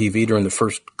watching TV during the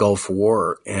first Gulf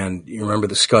War, and you remember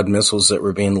the Scud missiles that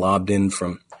were being lobbed in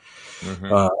from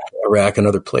Iraq and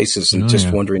other places, and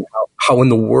wondering how in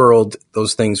the world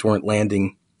those things weren't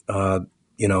landing,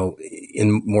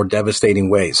 in more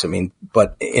devastating ways. I mean,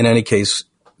 but in any case,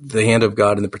 the hand of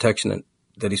God and the protection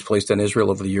that He's placed on Israel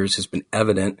over the years has been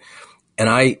evident. And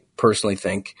I personally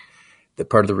think that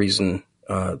part of the reason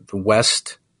the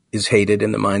West is hated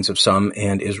in the minds of some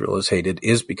and Israel is hated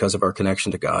is because of our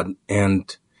connection to God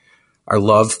and our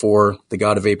love for the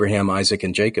God of Abraham, Isaac,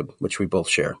 and Jacob, which we both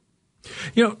share.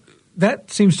 That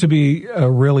seems to be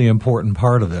a really important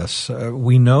part of this.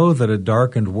 We know that a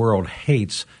darkened world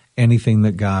hates anything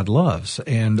that God loves.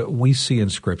 And we see in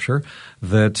Scripture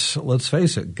that, let's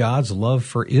face it, God's love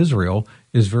for Israel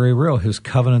is very real, His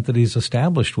covenant that He's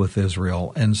established with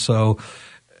Israel. And so,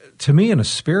 to me, in a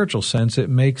spiritual sense, it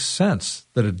makes sense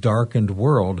that a darkened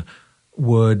world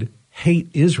would hate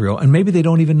Israel. And maybe they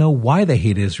don't even know why they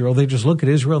hate Israel. They just look at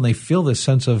Israel and they feel this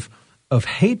sense of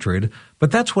hatred.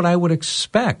 But that's what I would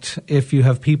expect if you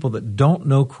have people that don't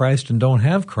know Christ and don't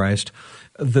have Christ,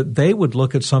 that they would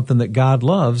look at something that God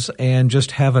loves and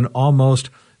just have an almost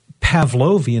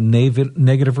Pavlovian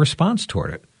negative response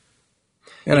toward it.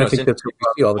 And I think that's what we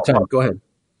see all the time. Go ahead.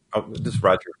 Oh, this is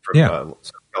Roger from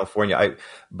California.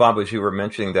 Bob, as you were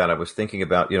mentioning that, I was thinking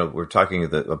about, we're talking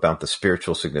about the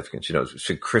spiritual significance.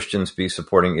 Should Christians be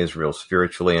supporting Israel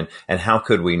spiritually, and how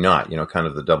could we not? Kind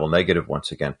of the double negative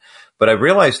once again. But I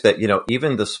realized that,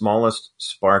 even the smallest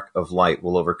spark of light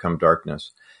will overcome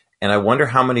darkness. And I wonder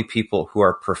how many people who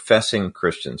are professing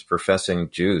Christians, professing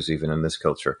Jews, even in this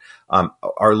culture,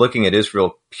 are looking at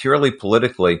Israel purely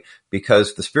politically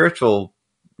because the spiritual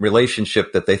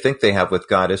relationship that they think they have with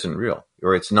God isn't real,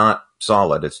 or it's not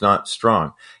solid, it's not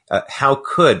strong. How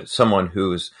could someone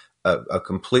who's a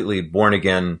completely born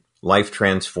again, life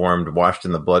transformed, washed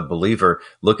in the blood believer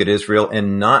look at Israel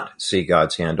and not see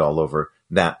God's hand all over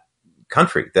that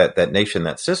country, that nation,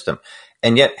 that system?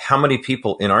 And yet, how many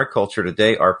people in our culture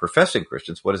today are professing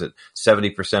Christians? What is it?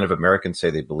 70% of Americans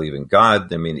say they believe in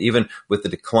God. I mean, even with the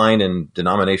decline in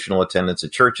denominational attendance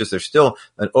at churches, there's still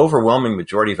an overwhelming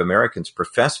majority of Americans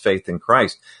profess faith in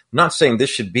Christ. I'm not saying this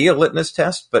should be a litmus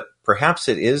test, but perhaps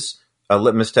it is a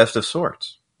litmus test of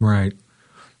sorts. Right.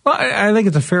 Well, I think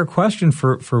it's a fair question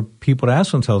for people to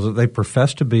ask themselves. If they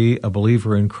profess to be a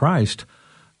believer in Christ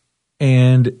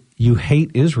and you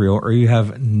hate Israel or you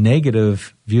have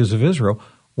negative views of Israel,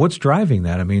 what's driving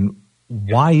that? I mean,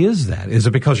 why is that? Is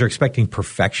it because you're expecting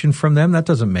perfection from them? That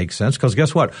doesn't make sense, because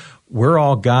guess what? We're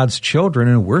all God's children,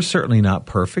 and we're certainly not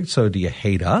perfect. So do you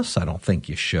hate us? I don't think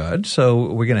you should.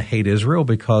 So we're going to hate Israel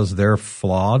because they're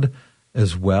flawed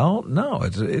as well? No,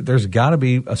 there's got to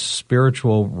be a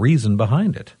spiritual reason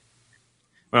behind it.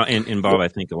 Well, and Bob, I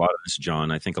think a lot of this,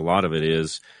 John, I think a lot of it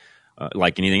is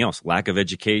like anything else, lack of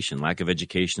education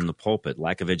in the pulpit,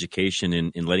 lack of education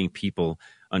in letting people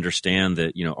understand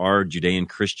that, our Judean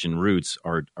Christian roots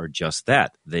are just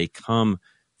that. They come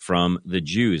from the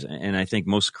Jews. And I think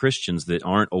most Christians that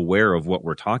aren't aware of what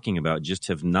we're talking about just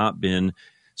have not been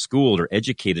schooled or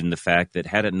educated in the fact that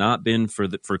had it not been for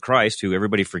Christ, who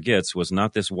everybody forgets was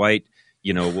not this white,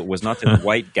 was not this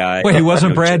white guy. Wait, he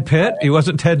wasn't Brad Pitt? He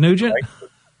wasn't Ted Nugent?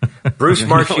 Bruce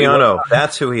Marciano.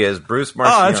 That's who he is. Bruce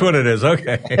Marciano. Oh, that's what it is.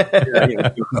 Okay.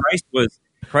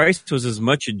 Christ was as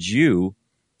much a Jew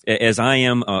as I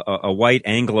am a white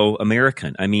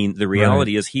Anglo-American. I mean, the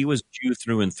reality is he was Jew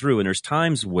through and through. And there's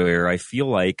times where I feel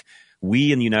like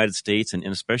we in the United States and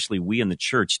especially we in the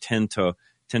church tend to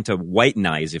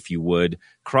whitenize, if you would,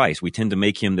 Christ. We tend to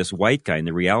make him this white guy. And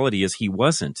the reality is he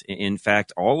wasn't. In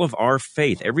fact, all of our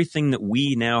faith, everything that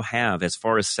we now have as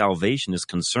far as salvation is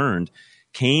concerned,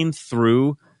 came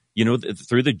through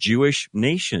the Jewish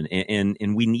nation.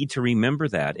 And we need to remember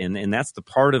that. And that's the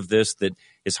part of this that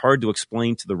is hard to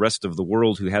explain to the rest of the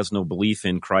world who has no belief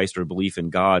in Christ or belief in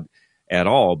God at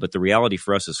all. But the reality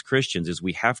for us as Christians is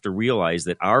we have to realize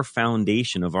that our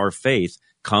foundation of our faith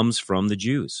comes from the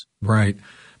Jews. Right.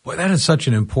 Boy, that is such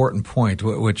an important point,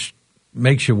 which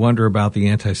makes you wonder about the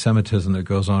anti-Semitism that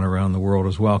goes on around the world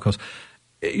as well, because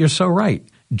you're so right.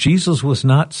 Jesus was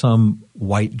not some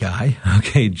white guy.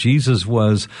 Okay, Jesus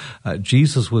was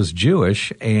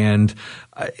Jewish, and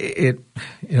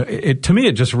it to me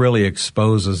it just really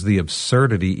exposes the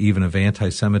absurdity even of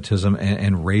anti-Semitism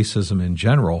and racism in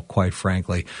general. Quite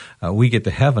frankly, we get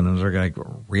to heaven and they're like,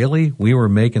 really? We were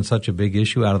making such a big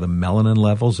issue out of the melanin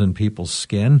levels in people's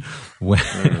skin when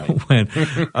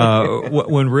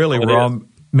really we're all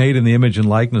made in the image and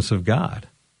likeness of God.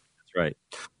 That's right.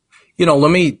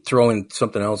 Let me throw in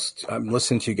something else. I'm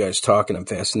listening to you guys talk, and I'm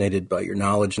fascinated by your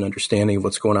knowledge and understanding of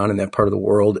what's going on in that part of the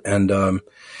world. And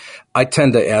I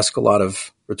tend to ask a lot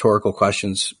of rhetorical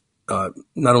questions,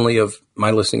 not only of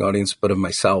my listening audience, but of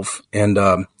myself. And,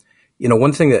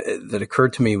 one thing that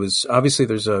occurred to me was obviously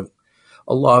there's a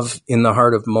love in the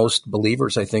heart of most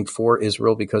believers, I think, for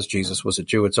Israel because Jesus was a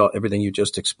Jew. It's everything you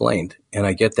just explained, and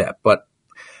I get that. But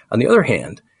on the other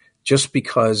hand, just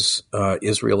because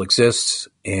Israel exists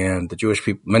and the Jewish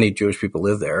people, many Jewish people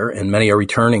live there, and many are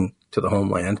returning to the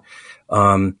homeland,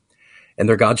 and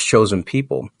they're God's chosen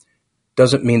people,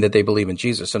 doesn't mean that they believe in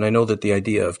Jesus. And I know that the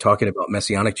idea of talking about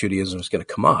Messianic Judaism is going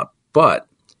to come up, but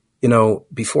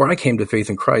before I came to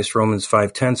faith in Christ, Romans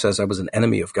 5:10 says I was an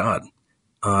enemy of God,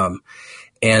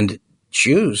 and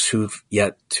Jews who've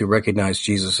yet to recognize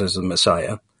Jesus as the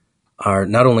Messiah are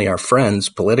not only our friends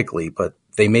politically, but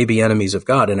they may be enemies of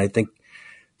God. And I think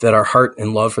that our heart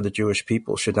and love for the Jewish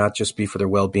people should not just be for their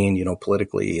well-being,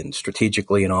 politically and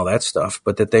strategically and all that stuff,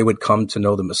 but that they would come to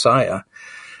know the Messiah,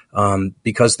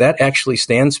 because that actually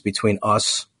stands between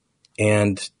us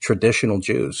and traditional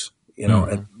Jews.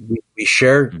 And we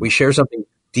share something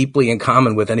deeply in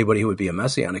common with anybody who would be a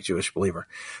Messianic Jewish believer.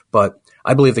 But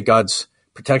I believe that God's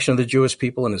protection of the Jewish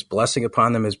people and his blessing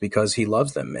upon them is because he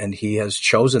loves them and he has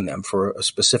chosen them for a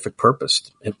specific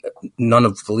purpose, none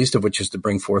of the least of which is to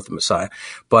bring forth the Messiah.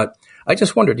 But I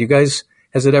just wondered, you guys,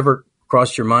 has it ever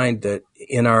crossed your mind that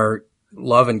in our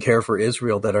love and care for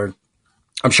Israel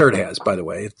I'm sure it has, by the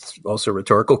way, it's also a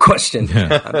rhetorical question,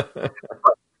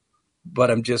 but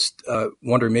I'm just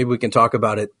wondering, maybe we can talk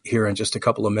about it here in just a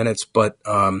couple of minutes, but,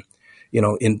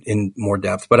 in more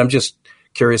depth, but I'm just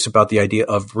curious about the idea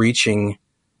of reaching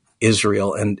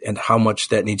Israel and how much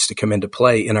that needs to come into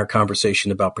play in our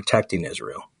conversation about protecting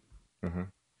Israel. Mm-hmm.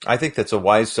 I think that's a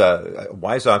wise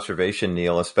observation,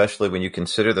 Neil, especially when you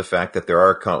consider the fact that there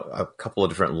are a couple of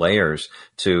different layers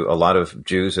to a lot of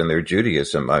Jews and their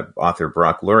Judaism. Author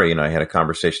Brock Lurie and I had a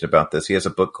conversation about this. He has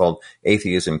a book called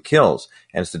Atheism Kills,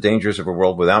 and it's the dangers of a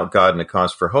world without God and a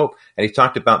cause for hope. And he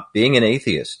talked about being an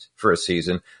atheist for a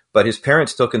season, but his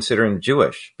parents still consider him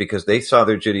Jewish because they saw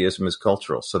their Judaism as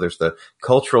cultural. So there's the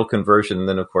cultural conversion, and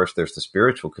then, of course, there's the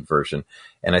spiritual conversion.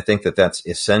 And I think that that's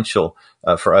essential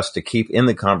for us to keep in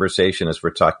the conversation as we're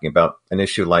talking about an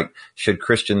issue like, should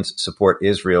Christians support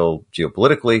Israel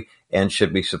geopolitically, and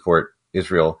should we support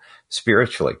Israel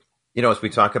spiritually? As we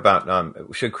talk about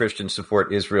should Christians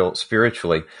support Israel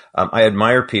spiritually, I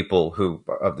admire people who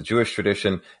of the Jewish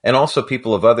tradition and also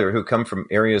people of other who come from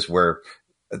areas where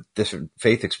different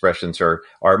faith expressions are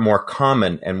more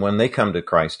common. And when they come to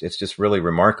Christ, it's just really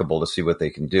remarkable to see what they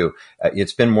can do.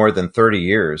 It's been more than 30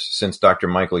 years since Dr.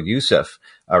 Michael Youssef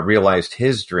realized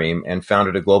his dream and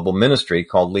founded a global ministry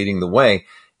called Leading the Way.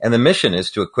 And the mission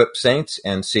is to equip saints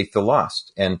and seek the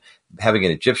lost. And having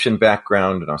an Egyptian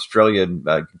background, an Australian,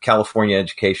 California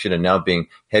education, and now being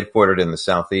headquartered in the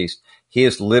Southeast, he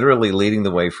is literally leading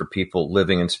the way for people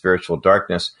living in spiritual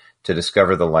darkness to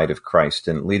discover the light of Christ.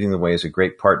 And Leading the Way is a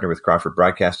great partner with Crawford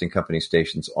Broadcasting Company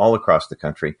stations all across the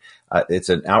country. It's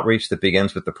an outreach that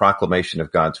begins with the proclamation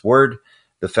of God's word.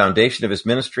 The foundation of his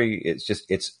ministry,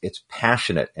 it's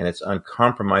passionate and it's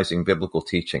uncompromising biblical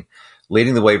teaching.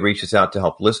 Leading the Way reaches out to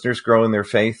help listeners grow in their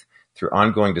faith through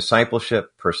ongoing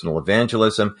discipleship, personal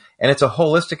evangelism, and it's a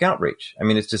holistic outreach. I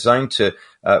mean, it's designed to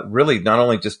really not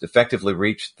only just effectively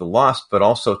reach the lost, but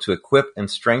also to equip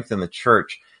and strengthen the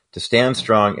church to stand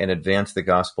strong and advance the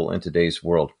gospel in today's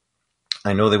world.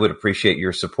 I know they would appreciate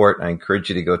your support. I encourage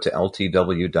you to go to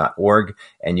ltw.org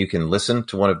and you can listen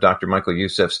to one of Dr. Michael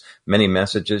Youssef's many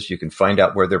messages. You can find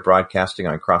out where they're broadcasting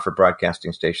on Crawford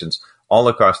Broadcasting stations all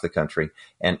across the country.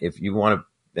 And if you want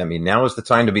to, now is the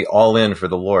time to be all in for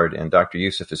the Lord. And Dr.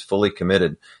 Youssef is fully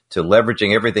committed to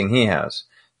leveraging everything he has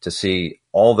to see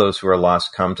all those who are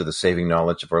lost come to the saving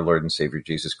knowledge of our Lord and Savior,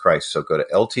 Jesus Christ. So go to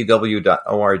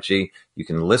ltw.org. You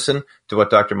can listen to what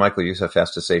Dr. Michael Youssef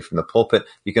has to say from the pulpit.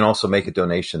 You can also make a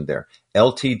donation there.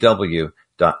 ltw.org.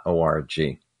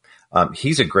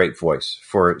 He's a great voice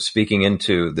for speaking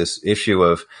into this issue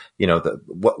of,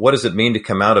 what does it mean to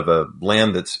come out of a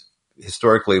land that's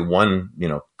historically one,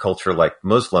 culture like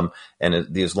Muslim and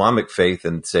the Islamic faith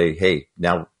and say, hey,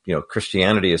 now,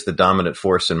 Christianity is the dominant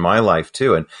force in my life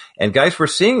too. And guys, we're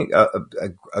seeing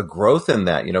a growth in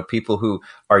that, people who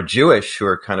are Jewish who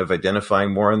are kind of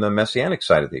identifying more on the Messianic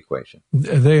side of the equation.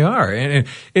 They are. And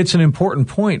it's an important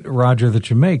point, Roger, that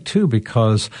you make too,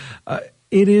 because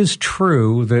it is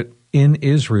true that in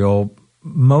Israel,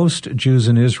 most Jews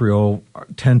in Israel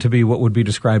tend to be what would be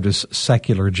described as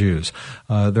secular Jews.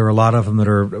 There are a lot of them that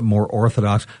are more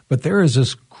Orthodox, but there is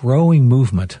this growing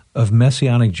movement of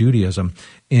Messianic Judaism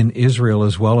in Israel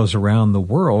as well as around the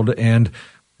world. And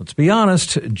let's be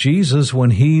honest, Jesus, when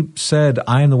he said,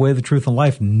 I am the way, the truth, and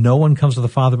life, no one comes to the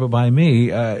Father but by me.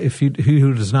 He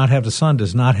who does not have the Son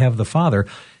does not have the Father.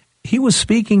 He was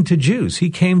speaking to Jews.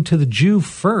 He came to the Jew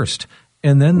first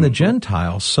and then the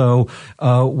Gentile. So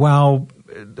while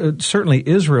certainly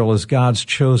Israel is God's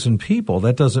chosen people,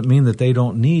 that doesn't mean that they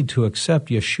don't need to accept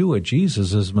Yeshua,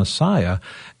 Jesus, as Messiah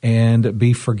and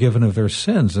be forgiven of their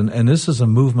sins. And this is a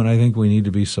movement I think we need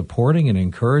to be supporting and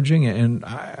encouraging. And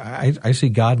I see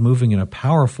God moving in a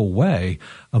powerful way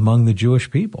among the Jewish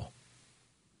people.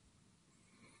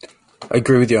 I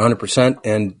agree with you 100%.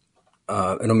 And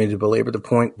I don't mean to belabor the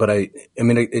point, but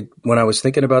when I was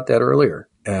thinking about that earlier,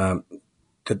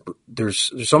 that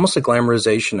there's almost a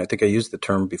glamorization. I think I used the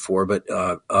term before, but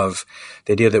of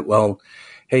the idea that, well,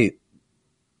 hey,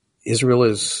 Israel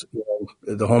is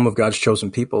the home of God's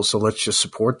chosen people, so let's just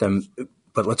support them.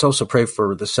 But let's also pray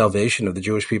for the salvation of the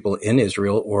Jewish people in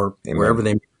Israel or Amen. Wherever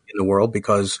they may be in the world,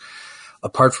 because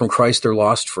apart from Christ, they're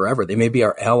lost forever. They may be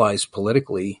our allies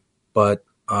politically, but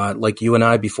like you and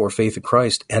I before faith in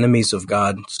Christ, enemies of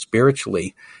God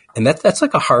spiritually. And that's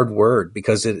like a hard word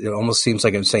because it almost seems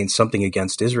like I'm saying something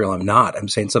against Israel. I'm not. I'm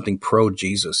saying something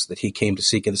pro-Jesus, that he came to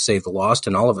seek and to save the lost,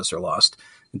 and all of us are lost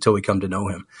until we come to know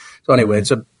him. So anyway,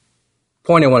 It's a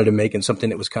point I wanted to make and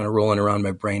something that was kind of rolling around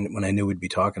my brain when I knew we'd be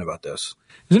talking about this.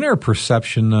 Isn't there a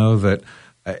perception, though, that,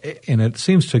 and it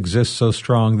seems to exist so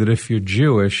strong, that if you're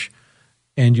Jewish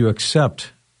and you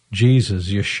accept Jesus,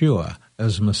 Yeshua,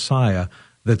 as Messiah,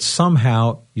 that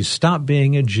somehow you stop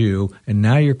being a Jew and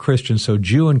now you're Christian, so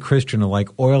Jew and Christian are like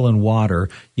oil and water.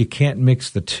 You can't mix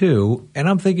the two. And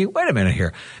I'm thinking, wait a minute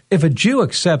here. If a Jew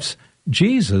accepts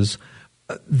Jesus,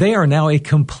 they are now a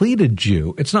completed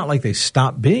Jew. It's not like they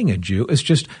stop being a Jew. It's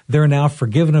just they're now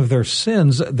forgiven of their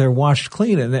sins. They're washed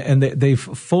clean, and they've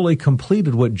fully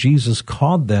completed what Jesus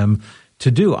called them to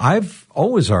do. I've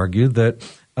always argued that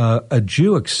a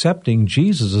Jew accepting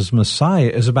Jesus as Messiah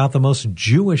is about the most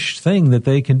Jewish thing that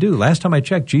they can do. Last time I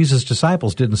checked, Jesus'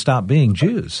 disciples didn't stop being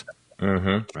Jews.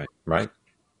 Mm-hmm. Right.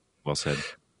 Well said.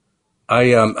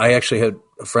 I actually had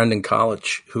a friend in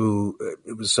college who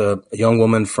it was a young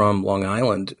woman from Long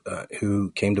Island who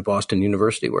came to Boston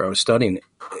University where I was studying,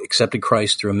 accepted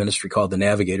Christ through a ministry called the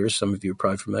Navigators. Some of you are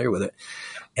probably familiar with it,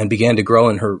 and began to grow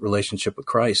in her relationship with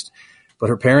Christ. But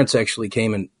her parents actually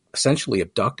came and essentially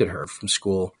abducted her from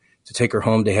school to take her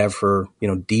home to have her,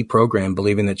 deprogrammed,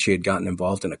 believing that she had gotten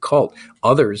involved in a cult.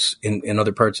 Others in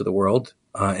other parts of the world,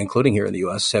 including here in the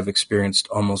U.S., have experienced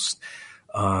almost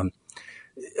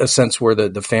a sense where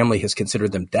the family has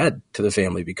considered them dead to the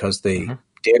family because they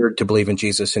dared to believe in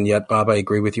Jesus. And yet, Bob, I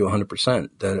agree with you 100%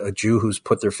 that a Jew who's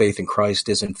put their faith in Christ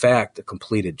is, in fact, a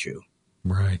completed Jew.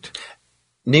 Right.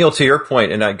 Neil, to your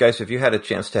point, and guys, if you had a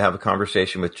chance to have a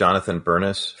conversation with Jonathan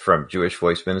Bernis from Jewish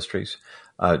Voice Ministries,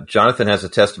 Jonathan has a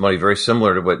testimony very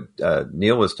similar to what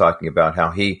Neil was talking about,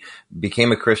 how he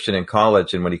became a Christian in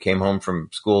college, and when he came home from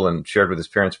school and shared with his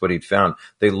parents what he'd found,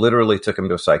 they literally took him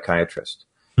to a psychiatrist.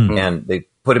 And they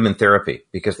put him in therapy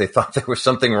because they thought there was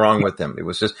something wrong with him. It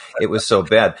was so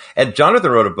bad. And Jonathan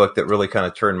wrote a book that really kind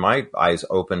of turned my eyes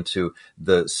open to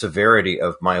the severity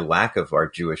of my lack of our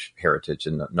Jewish heritage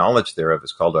and knowledge thereof.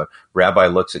 It's called A Rabbi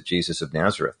Looks at Jesus of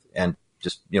Nazareth. And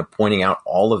just, pointing out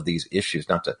all of these issues,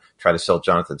 not to try to sell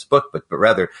Jonathan's book, but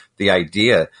rather the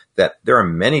idea that there are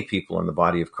many people in the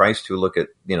body of Christ who look at,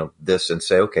 this and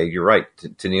say, okay, you're right.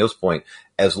 To Neil's point,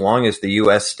 as long as the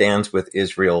U.S. stands with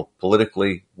Israel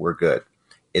politically, we're good.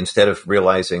 Instead of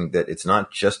realizing that it's not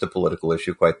just a political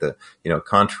issue, quite the,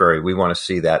 contrary, we want to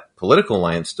see that political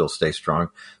alliance still stay strong.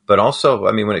 But also,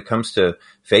 when it comes to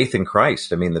faith in Christ,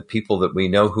 the people that we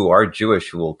know who are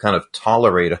Jewish who will kind of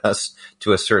tolerate us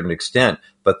to a certain extent,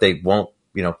 but they won't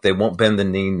bend the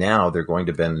knee now. They're going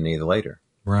to bend the knee later.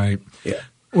 Right. Yeah.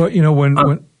 Well,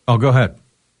 go ahead.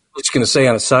 I was just going to say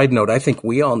on a side note, I think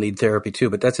we all need therapy too,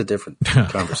 but that's a different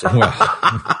conversation.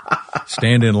 Well,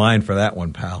 stand in line for that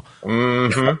one, pal.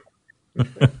 Mm-hmm.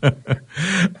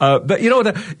 But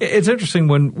it's interesting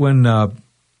when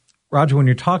Roger, when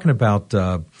you're talking about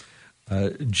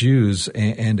Jews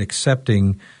and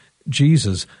accepting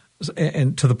Jesus,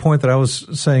 and to the point that I was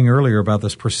saying earlier about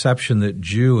this perception that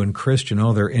Jew and Christian,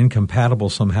 they're incompatible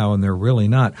somehow, and they're really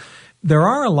not. There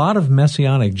are a lot of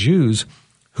Messianic Jews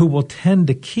who will tend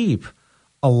to keep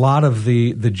a lot of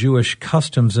the Jewish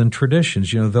customs and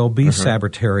traditions. They'll be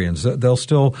Sabbatarians. They'll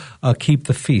still keep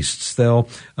the feasts. They'll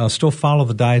still follow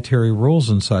the dietary rules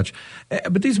and such.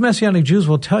 But these Messianic Jews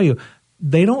will tell you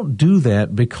they don't do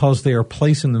that because they are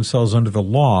placing themselves under the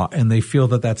law and they feel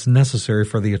that that's necessary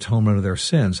for the atonement of their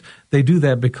sins. They do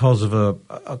that because of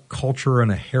a culture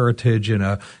and a heritage and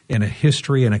a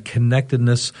history and a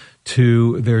connectedness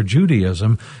to their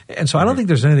Judaism. And so I don't think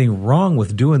there's anything wrong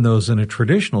with doing those in a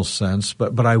traditional sense,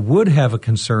 but I would have a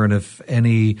concern if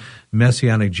any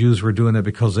Messianic Jews were doing it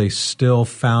because they still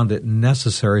found it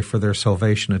necessary for their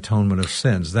salvation, atonement of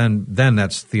sins. Then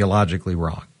that's theologically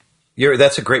wrong.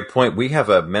 That's a great point. We have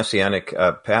a Messianic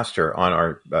pastor on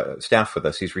our staff with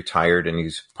us. He's retired and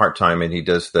he's part-time, and he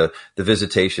does the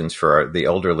visitations for the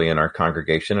elderly in our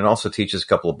congregation and also teaches a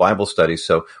couple of Bible studies.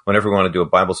 So whenever we want to do a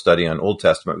Bible study on Old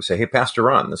Testament, we say, hey, Pastor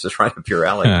Ron, this is right up your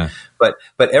alley. Yeah. But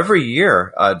every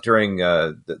year during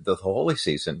the holy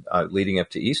season leading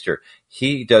up to Easter,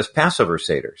 he does Passover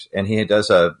Seders, and he does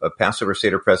a Passover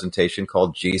Seder presentation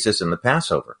called Jesus and the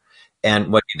Passover.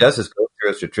 And what he does is go through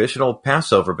a traditional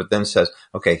Passover, but then says,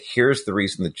 okay, here's the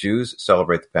reason the Jews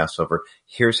celebrate the Passover.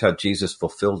 Here's how Jesus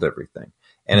fulfilled everything.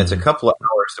 And it's a couple of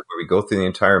hours where we go through the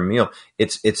entire meal.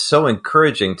 It's so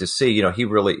encouraging to see, he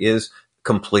really is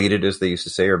completed, as they used to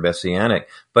say, or Messianic,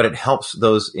 but it helps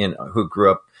those who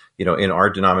grew up, in our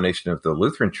denomination of the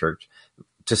Lutheran Church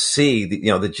to see,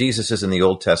 that Jesus is in the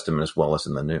Old Testament as well as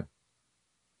in the New.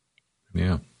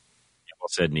 Yeah. Well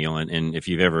said, Neil. And if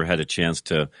you've never had a chance,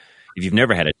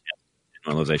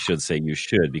 well, as I should say, you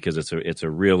should, because it's a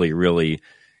really, really,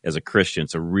 as a Christian,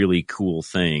 it's a really cool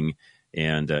thing.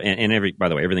 And by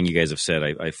the way, everything you guys have said,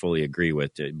 I fully agree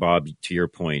with. Bob, to your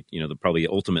point, the probably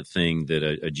ultimate thing that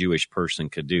a Jewish person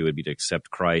could do would be to accept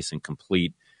Christ and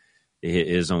complete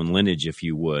his own lineage, if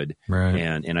you would. Right.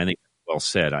 And I think well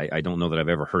said. I don't know that I've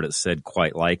ever heard it said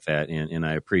quite like that, and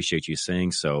I appreciate you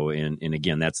saying so. And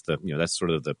again, that's that's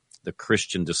sort of the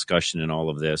Christian discussion in all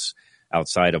of this,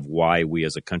 outside of why we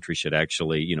as a country should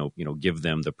actually, give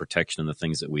them the protection and the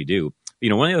things that we do.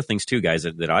 One of the things too, guys,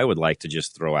 that I would like to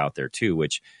just throw out there too,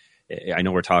 which I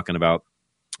know we're talking about,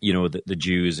 the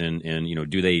Jews and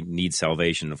do they need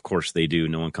salvation? Of course they do.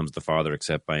 No one comes to the Father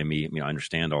except by me. I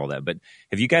understand all that. But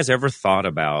have you guys ever thought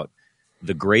about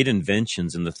the great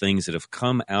inventions and the things that have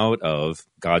come out of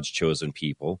God's chosen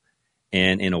people?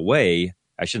 And in a way,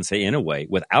 I shouldn't say in a way,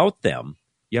 without them,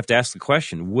 you have to ask the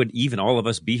question, would even all of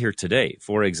us be here today?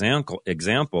 For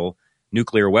example,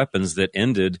 nuclear weapons that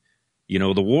ended,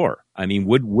 the war.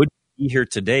 Would we be here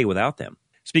today without them?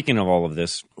 Speaking of all of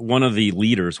this, one of the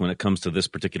leaders when it comes to this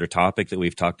particular topic that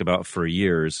we've talked about for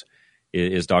years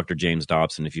is Dr. James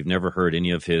Dobson. If you've never heard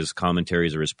any of his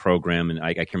commentaries or his program, and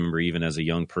I can remember even as a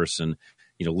young person,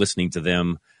 listening to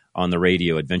them on the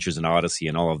radio, Adventures in Odyssey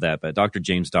and all of that. But Dr.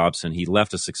 James Dobson, he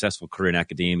left a successful career in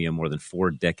academia more than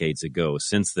 4 decades ago.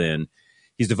 Since then,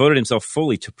 he's devoted himself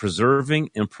fully to preserving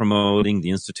and promoting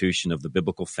the institution of the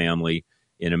biblical family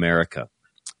in America.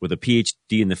 With a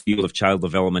PhD in the field of child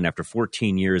development after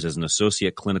 14 years as an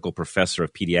associate clinical professor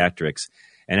of pediatrics,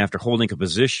 and after holding a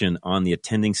position on the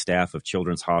attending staff of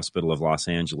Children's Hospital of Los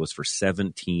Angeles for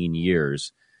 17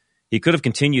 years, he could have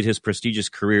continued his prestigious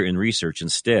career in research.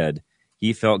 Instead,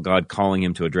 he felt God calling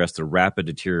him to address the rapid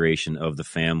deterioration of the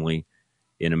family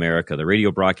in America. The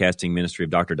radio broadcasting ministry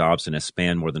of Dr. Dobson has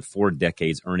spanned more than 4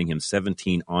 decades, earning him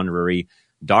 17 honorary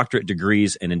doctorate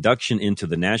degrees, an induction into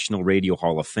the National Radio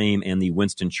Hall of Fame, and the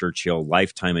Winston Churchill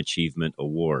Lifetime Achievement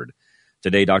Award.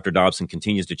 Today, Dr. Dobson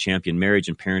continues to champion marriage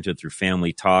and parenthood through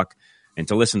Family Talk. And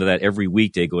to listen to that every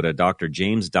weekday, go to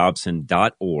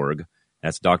drjamesdobson.org.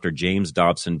 That's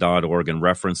drjamesdobson.org, and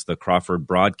reference the Crawford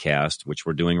broadcast, which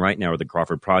we're doing right now, or the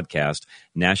Crawford podcast,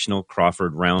 National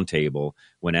Crawford Roundtable,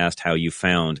 when asked how you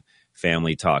found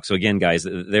Family Talk. So again, guys,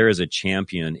 there is a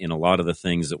champion in a lot of the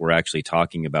things that we're actually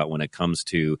talking about when it comes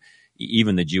to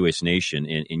even the Jewish nation.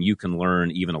 And you can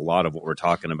learn even a lot of what we're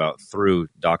talking about through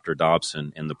Dr.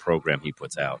 Dobson and the program he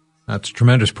puts out. That's a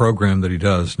tremendous program that he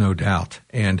does, no doubt.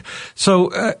 And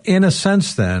so in a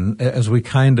sense then, as we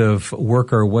kind of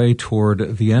work our way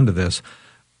toward the end of this,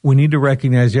 we need to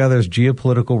recognize, there's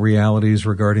geopolitical realities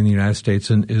regarding the United States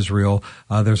and Israel.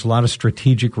 There's a lot of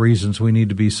strategic reasons we need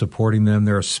to be supporting them.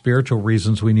 There are spiritual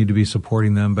reasons we need to be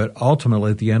supporting them. But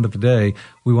ultimately, at the end of the day,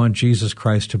 we want Jesus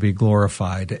Christ to be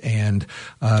glorified. And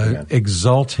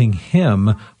exalting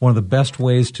him, one of the best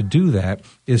ways to do that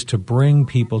is to bring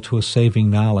people to a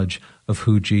saving knowledge of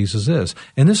who Jesus is.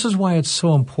 And this is why it's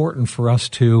so important for us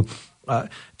to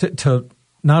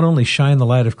not only shine the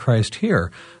light of Christ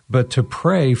here, but to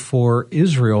pray for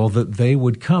Israel that they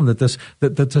would come, that this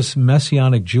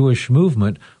Messianic Jewish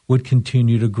movement would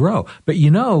continue to grow. But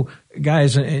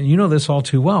guys, and you know this all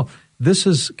too well, this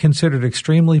is considered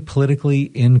extremely politically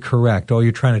incorrect. Oh,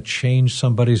 you're trying to change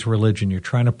somebody's religion. You're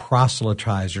trying to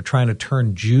proselytize. You're trying to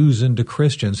turn Jews into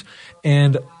Christians.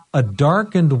 And a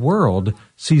darkened world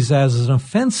sees that as an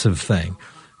offensive thing.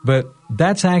 But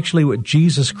that's actually what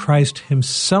Jesus Christ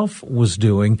himself was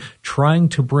doing, trying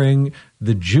to bring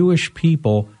the Jewish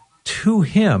people to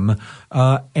him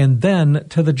and then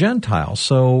to the Gentiles.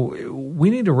 So we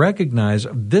need to recognize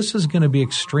this is going to be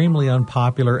extremely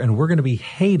unpopular, and we're going to be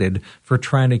hated for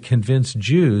trying to convince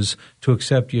Jews to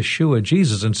accept Yeshua,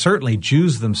 Jesus. And certainly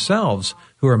Jews themselves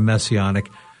who are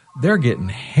Messianic, they're getting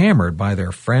hammered by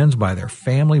their friends, by their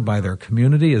family, by their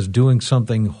community as doing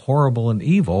something horrible and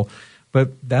evil.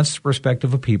 But that's the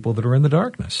perspective of people that are in the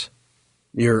darkness.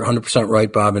 You're 100% right,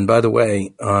 Bob. And by the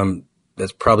way,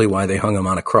 that's probably why they hung him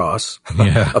on a cross,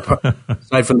 yeah.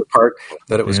 aside from the part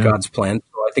that it was God's plan.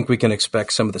 So I think we can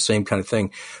expect some of the same kind of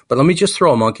thing. But let me just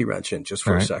throw a monkey wrench in just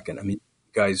for a second. I mean,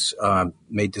 you guys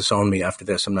may disown me after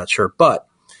this. I'm not sure. But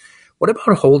what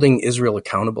about holding Israel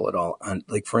accountable at all?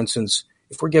 Like, for instance,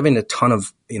 if we're giving a ton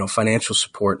of financial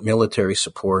support, military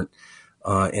support,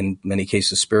 in many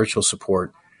cases spiritual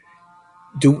support,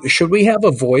 should we have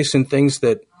a voice in things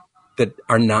that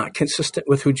are not consistent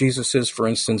with who Jesus is? For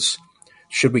instance,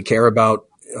 should we care about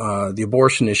the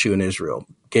abortion issue in Israel,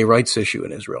 gay rights issue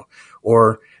in Israel,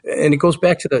 and it goes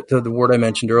back to the word I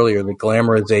mentioned earlier, the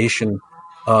glamorization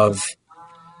of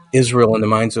Israel in the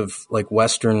minds of like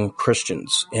Western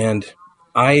Christians. And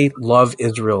I love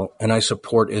Israel and I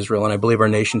support Israel, and I believe our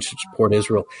nation should support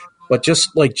Israel. But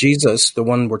just like Jesus, the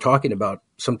one we're talking about,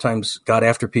 sometimes got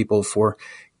after people for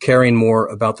caring more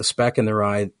about the speck in their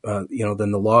eye,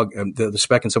 than the log, the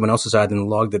speck in someone else's eye than the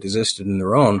log that existed in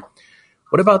their own.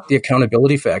 What about the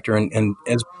accountability factor? And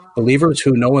as believers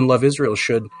who know and love Israel,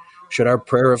 should our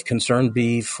prayer of concern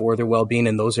be for their well-being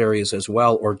in those areas as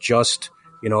well, or just,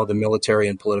 the military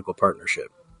and political partnership?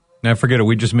 Now, forget it.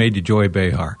 We just made you Joy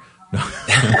Behar.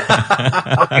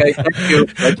 Okay, thank you.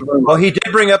 Well, he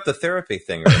did bring up the therapy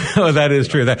thing. Oh, that is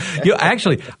true.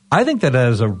 Actually, I think that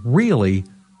is a really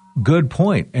good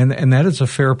point, and that is a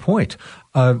fair point.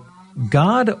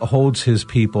 God holds his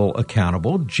people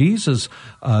accountable. Jesus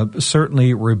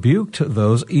certainly rebuked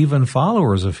those, even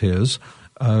followers of his,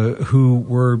 who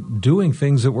were doing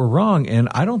things that were wrong. And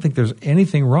I don't think there's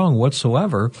anything wrong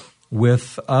whatsoever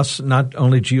with us, not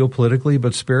only geopolitically,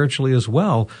 but spiritually as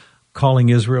well, calling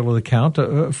Israel to account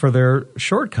for their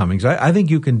shortcomings. I think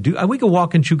we can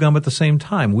walk and chew gum at the same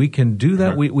time. We can do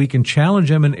that. We can challenge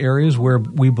them in areas where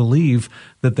we believe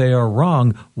that they are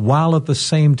wrong, while at the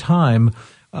same time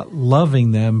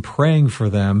loving them, praying for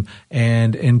them,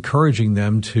 and encouraging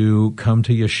them to come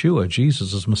to Yeshua,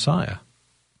 Jesus as Messiah.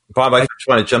 Bob, I just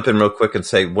want to jump in real quick and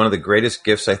say one of the greatest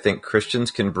gifts I think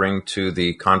Christians can bring to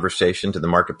the conversation, to the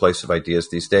marketplace of ideas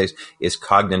these days, is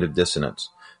cognitive dissonance.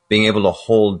 Being able to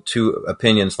hold two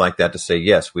opinions like that to say,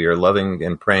 yes, we are loving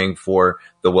and praying for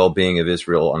the well-being of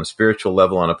Israel on a spiritual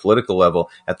level, on a political level.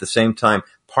 At the same time,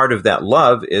 part of that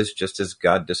love is just as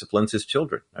God disciplines his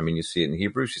children. I mean, you see it in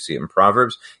Hebrews, you see it in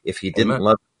Proverbs. If he didn't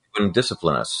love, he wouldn't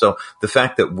discipline us. So the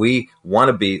fact that we want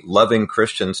to be loving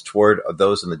Christians toward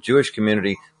those in the Jewish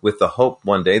community with the hope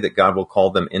one day that God will call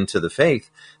them into the faith,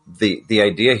 the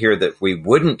idea here that we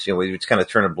wouldn't, we just kind of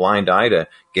turn a blind eye to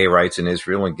gay rights in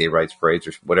Israel and gay rights parades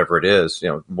or whatever it is,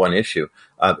 one issue,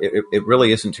 it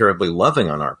really isn't terribly loving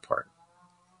on our part.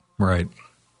 Right.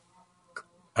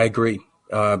 I agree.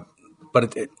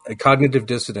 But cognitive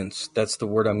dissonance, that's the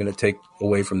word I'm going to take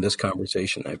away from this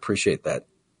conversation. I appreciate that.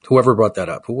 Whoever brought that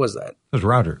up, who was that? It was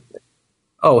Roger.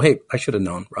 Oh, hey, I should have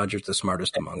known. Roger's the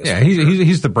smartest among us. Yeah,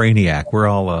 he's the brainiac. We're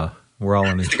all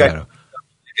in his shadow.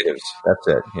 That's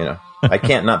it. I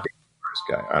can't not be the first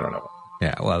guy. I don't know.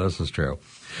 Yeah, well, this is true.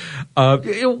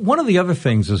 One of the other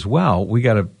things as well we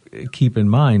got to keep in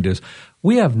mind is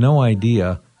we have no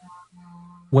idea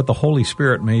what the Holy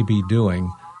Spirit may be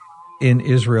doing in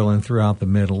Israel and throughout the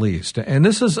Middle East. And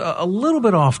this is a little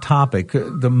bit off topic,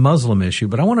 the Muslim issue,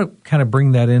 but I want to kind of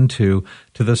bring that into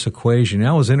this equation.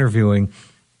 I was interviewing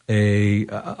a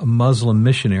Muslim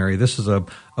missionary. This is a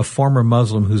former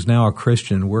Muslim who's now a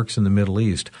Christian, works in the Middle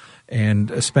East,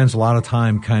 and spends a lot of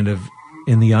time kind of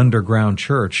in the underground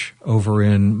church over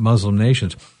in Muslim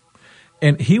nations.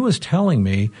 And he was telling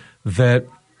me that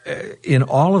in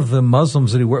all of the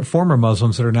Muslims that former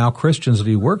Muslims that are now Christians that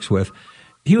he works with,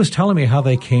 he was telling me how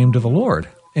they came to the Lord.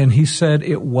 And he said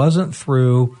it wasn't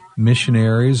through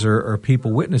missionaries or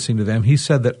people witnessing to them. He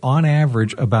said that on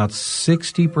average, about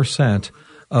 60%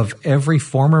 of every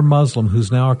former Muslim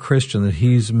who's now a Christian that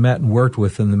he's met and worked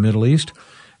with in the Middle East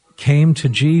came to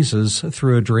Jesus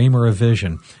through a dream or a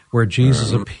vision, where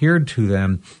Jesus appeared to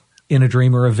them in a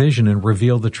dream or a vision and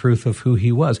revealed the truth of who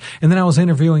he was. And then I was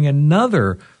interviewing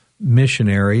another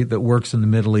missionary that works in the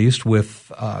Middle East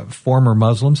with former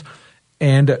Muslims,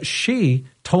 and she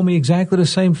told me exactly the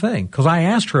same thing, because I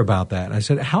asked her about that. I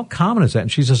said, how common is that?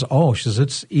 And she says,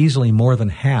 it's easily more than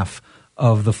half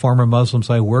of the former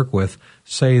Muslims I work with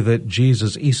say that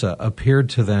Jesus, Isa, appeared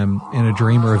to them in a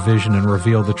dream or a vision and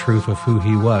revealed the truth of who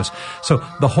he was. So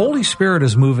the Holy Spirit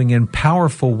is moving in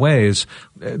powerful ways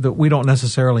that we don't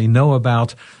necessarily know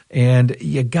about. And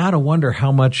you got to wonder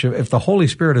how much, if the Holy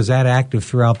Spirit is that active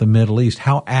throughout the Middle East,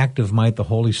 how active might the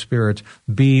Holy Spirit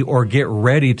be or get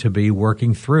ready to be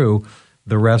working through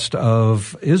the rest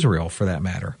of Israel for that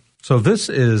matter. So this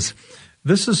is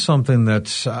something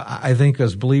that I think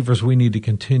as believers we need to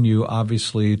continue,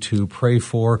 obviously, to pray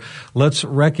for. Let's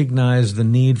recognize the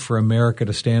need for America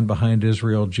to stand behind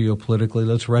Israel geopolitically.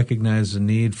 Let's recognize the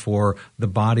need for the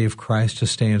body of Christ to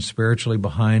stand spiritually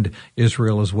behind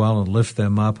Israel as well and lift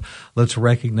them up. Let's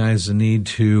recognize the need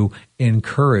to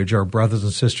encourage our brothers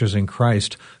and sisters in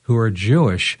Christ who are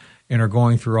Jewish and are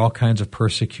going through all kinds of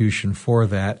persecution for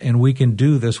that. And we can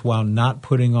do this while not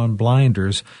putting on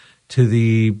blinders to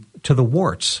the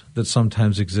warts that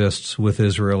sometimes exists with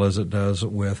Israel as it does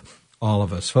with all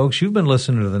of us. Folks, you've been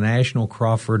listening to the National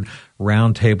Crawford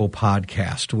Roundtable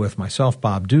podcast with myself,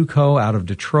 Bob Dutko, out of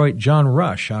Detroit, John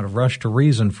Rush, out of Rush to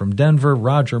Reason from Denver,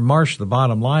 Roger Marsh, The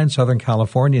Bottom Line, Southern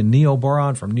California, Neil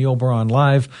Boron from Neil Boron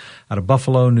Live, out of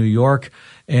Buffalo, New York.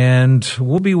 And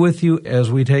we'll be with you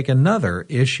as we take another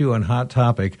issue and hot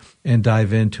topic and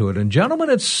dive into it. And gentlemen,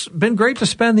 it's been great to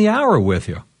spend the hour with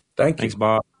you. Thanks,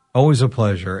 Bob. Always a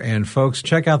pleasure. And folks,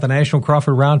 check out the National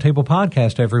Crawford Roundtable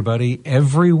podcast, everybody,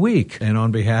 every week. And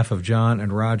on behalf of John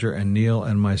and Roger and Neil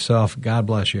and myself, God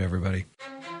bless you, everybody.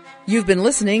 You've been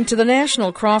listening to the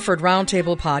National Crawford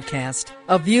Roundtable podcast,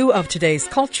 a view of today's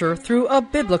culture through a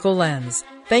biblical lens.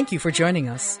 Thank you for joining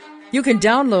us. You can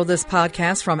download this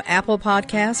podcast from Apple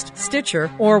Podcast,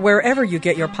 Stitcher, or wherever you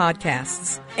get your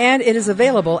podcasts. And it is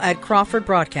available at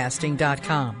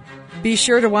crawfordbroadcasting.com. Be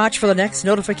sure to watch for the next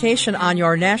notification on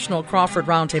your National Crawford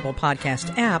Roundtable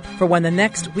podcast app for when the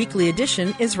next weekly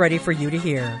edition is ready for you to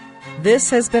hear.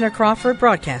 This has been a Crawford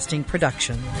Broadcasting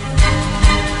production.